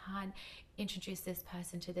 I can't introduce this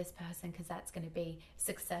person to this person because that's going to be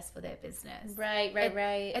success for their business. Right.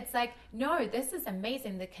 It's like, no, this is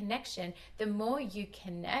amazing. The connection, the more you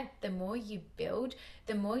connect, the more you build,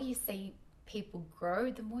 the more you see people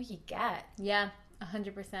grow, the more you get. Yeah,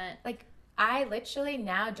 100%. Like, I literally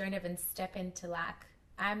now don't even step into lack.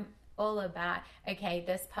 I'm all about, okay,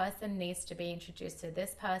 this person needs to be introduced to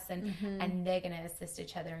this person, and they're going to assist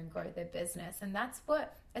each other and grow their business. And that's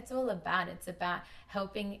what it's all about. It's about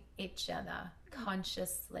helping each other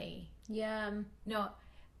consciously. Yeah. Not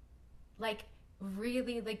like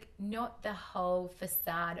really, like, not the whole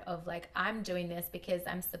facade of like, I'm doing this because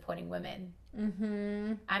I'm supporting women.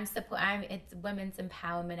 It's women's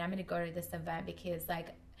empowerment. I'm going to go to this event because like,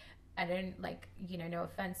 I don't, like, you know, no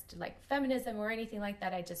offense to like feminism or anything like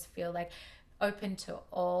that. I just feel like open to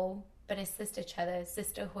all, but assist each other.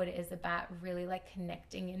 Sisterhood is about really like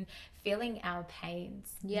connecting and feeling our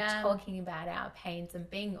pains. Yeah. Talking about our pains and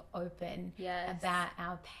being open about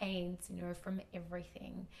our pains, you know, from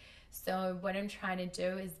everything. So what I'm trying to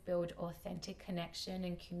do is build authentic connection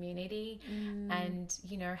and community, and,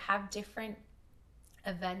 you know, have different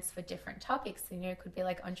events for different topics. You know, it could be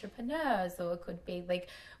like entrepreneurs, or it could be like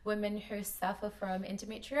women who suffer from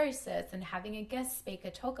endometriosis, and having a guest speaker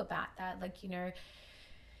talk about that. Like, you know,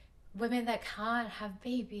 women that can't have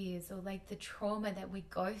babies, or like the trauma that we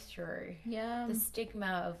go through, the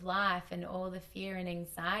stigma of life and all the fear and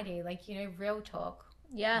anxiety. Like, you know, real talk.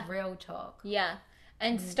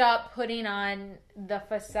 And stop putting on the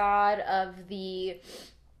facade of the,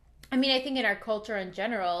 I mean, I think in our culture in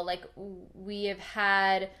general, like, we have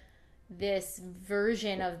had this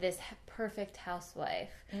version of this perfect housewife.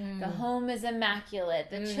 The home is immaculate.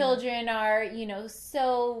 The children are, you know,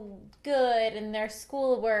 so good in their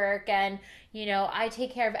schoolwork, and, you know, I take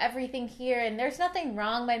care of everything here, and there's nothing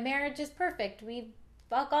wrong. My marriage is perfect. We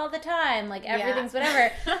fuck all the time. Like, everything's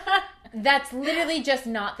whatever. That's literally just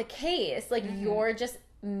not the case. Like, you're just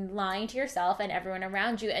lying to yourself and everyone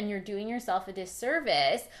around you, and you're doing yourself a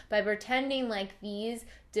disservice by pretending like these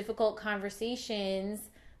difficult conversations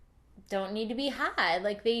don't need to be had.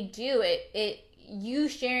 Like they do. You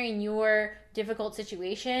sharing your difficult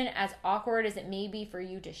situation, as awkward as it may be for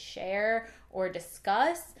you to share or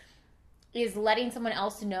discuss, is letting someone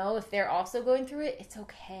else know if they're also going through it, it's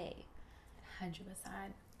okay. 100%.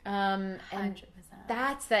 100%. And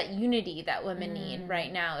that's that unity that women need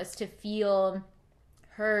right now, is to feel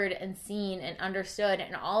heard and seen and understood,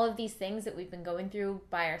 and all of these things that we've been going through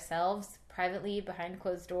by ourselves, privately, behind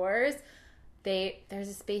closed doors. There's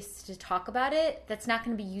a space to talk about it that's not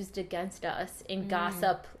going to be used against us in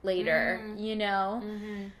gossip later, you know?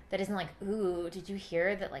 That isn't like, ooh, did you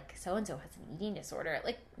hear that like so-and-so has an eating disorder?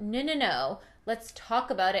 Like, no. Let's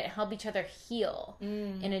talk about it and help each other heal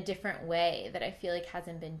in a different way that I feel like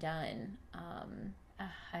hasn't been done.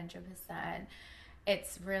 100%.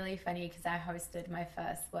 It's really funny because I hosted my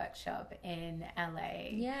first workshop in LA.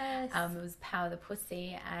 Yes. It was Power the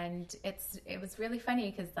Pussy, and it was really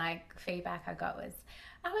funny because like feedback I got was,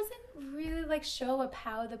 I wasn't really like sure what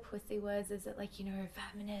Power the Pussy was. Is it like, you know,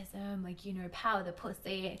 feminism, like, you know, Power the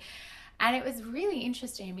Pussy? And it was really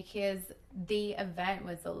interesting because the event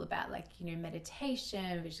was all about like, you know,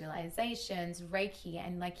 meditation, visualizations, Reiki,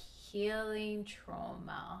 and like healing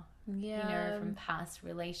trauma. Yeah. You know, from past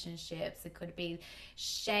relationships. It could be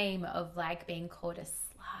shame of like being called a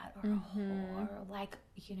slut or a whore, or like,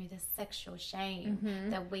 you know, the sexual shame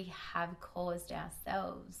that we have caused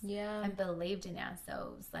ourselves and believed in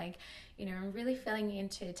ourselves. Like, you know, and really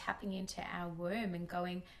tapping into our womb and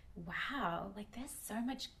going, wow, like there's so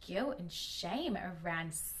much guilt and shame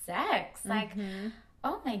around sex. Like,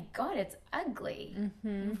 oh my God, it's ugly.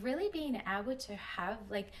 Really being able to have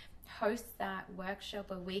like host that workshop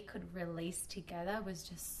where we could release together was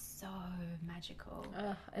just so magical.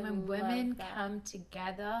 When women come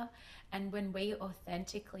together and when we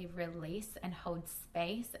authentically release and hold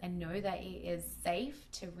space and know that it is safe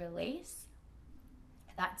to release,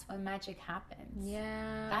 that's when magic happens.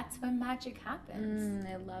 Yeah. That's when magic happens.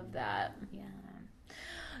 I love that. Yeah.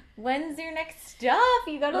 When's your next stuff?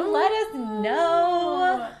 You gotta let us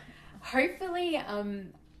know. Hopefully,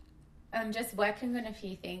 I'm just working on a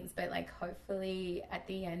few things, but like hopefully at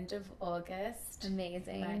the end of August.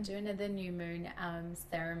 Amazing. I might do another new moon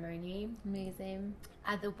ceremony. Amazing.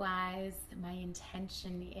 Otherwise, my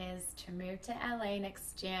intention is to move to LA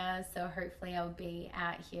next year, so hopefully I'll be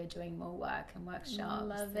out here doing more work and workshops.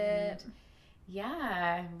 Love it.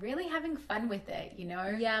 Yeah, really having fun with it, you know?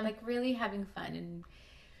 Yeah. Like really having fun and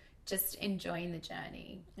just enjoying the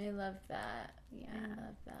journey. I love that. Yeah. I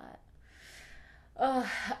love that.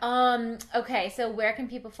 Okay, so where can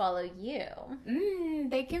people follow you?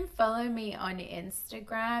 They can follow me on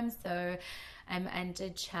Instagram. So I'm under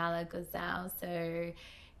Chala Guzel. So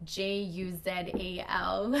Guzel.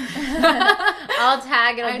 I'll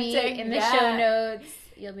tag it'll be in the show notes.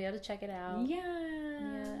 You'll be able to check it out.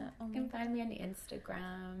 Yeah. Oh you can find me on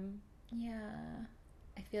Instagram. Yeah.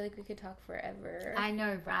 I feel like we could talk forever. I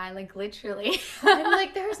know, right? Like literally. I'm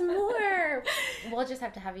like, there's more. We'll just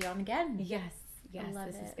have to have you on again. Yes,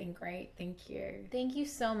 this has been great. Thank you. Thank you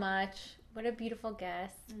so much. What a beautiful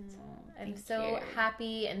guest. I'm so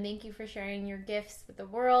happy, and thank you for sharing your gifts with the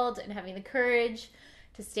world and having the courage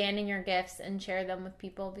to stand in your gifts and share them with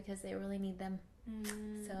people because they really need them.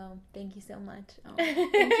 So thank you so much. Thank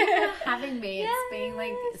you for having me. Yes. It's been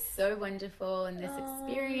like so wonderful, and this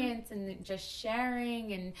experience and just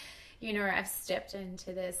sharing, and you know, I've stepped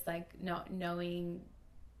into this like not knowing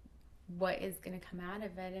what is going to come out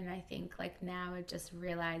of it, and I think like now I've just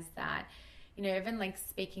realized that, you know, even like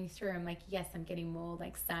speaking through, I'm like, yes, I'm getting more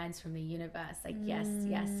like signs from the universe, like yes,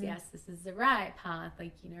 this is the right path,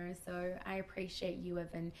 like, you know. So I appreciate you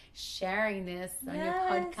even sharing this on your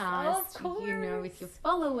podcast, you know, with your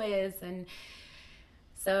followers, and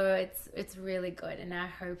so it's really good. And I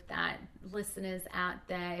hope that listeners out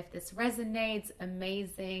there, if this resonates,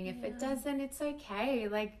 amazing. If it doesn't, it's okay.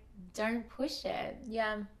 Like, don't push it.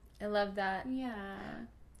 Yeah, I love that. Yeah,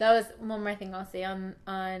 that was one more thing I'll say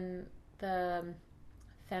on the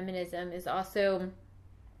feminism is also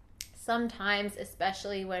sometimes,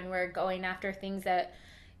 especially when we're going after things that,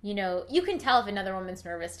 you know, you can tell if another woman's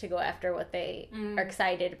nervous to go after what they are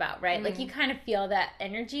excited about, right? Like you kind of feel that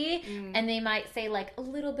energy, and they might say like a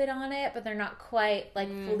little bit on it, but they're not quite like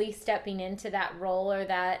fully stepping into that role or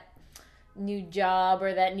that new job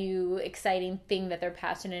or that new exciting thing that they're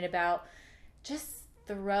passionate about. Just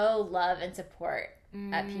throw love and support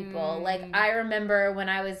at people. Like, I remember when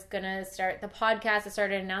I was gonna start the podcast, I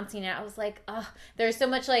started announcing it. I was like, oh, there's so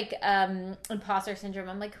much like imposter syndrome.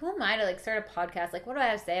 I'm like, who am I to like start a podcast? Like, what do I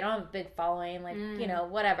have to say? I don't have a big following, like, you know,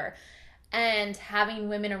 whatever. And having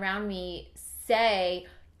women around me say,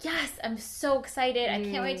 yes, I'm so excited. I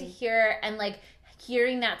can't wait to hear. And like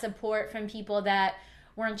hearing that support from people that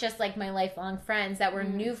weren't just like my lifelong friends, that were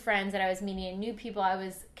new friends that I was meeting and new people I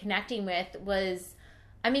was connecting with was,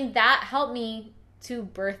 I mean, that helped me to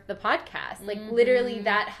birth the podcast. Like literally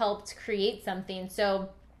that helped create something. So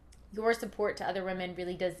your support to other women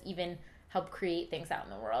really does even help create things out in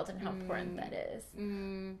the world, and how important that is.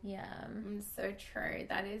 Yeah. So true.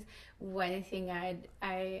 That is one thing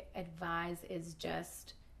I advise is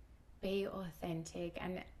just be authentic,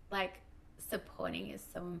 and like supporting is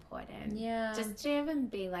so important. Yeah. Just to even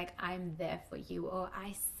be like, I'm there for you, or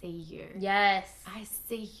I see you. Yes. I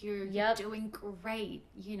see you. You're doing great.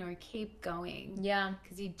 You know, keep going. Yeah.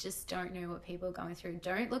 Because you just don't know what people are going through.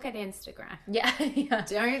 Don't look at Instagram. Yeah. Yeah.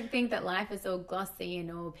 Don't think that life is all glossy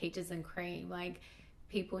and all peaches and cream. Like,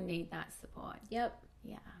 people need that support. Yep.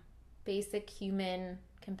 Yeah. Basic human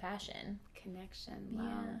compassion. Connection.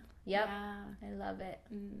 Love. Yeah. Yep. Yeah. I love it.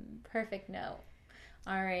 Perfect note.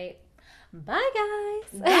 All right. Bye,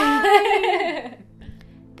 guys. Bye.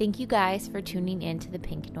 Thank you guys for tuning in to the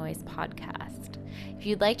Pink Noise podcast. If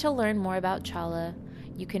you'd like to learn more about Chala,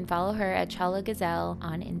 you can follow her at Chala Guzel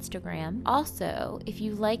on Instagram. Also, if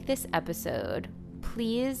you like this episode,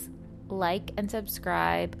 please like and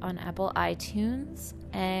subscribe on Apple iTunes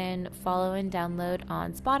and follow and download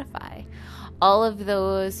on Spotify. All of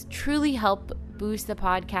those truly help boost the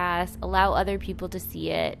podcast, allow other people to see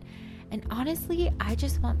it. And honestly, I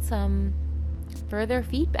just want some further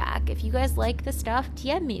feedback. If you guys like the stuff,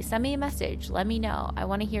 DM me, send me a message, let me know. I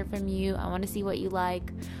want to hear from you. I want to see what you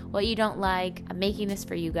like, what you don't like. I'm making this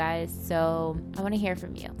for you guys, so I want to hear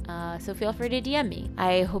from you. So feel free to DM me.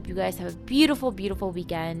 I hope you guys have a beautiful, beautiful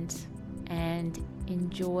weekend and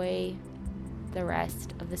enjoy the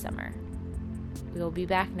rest of the summer. We will be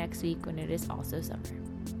back next week when it is also summer.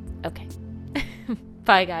 Okay.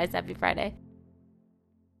 Bye, guys. Happy Friday.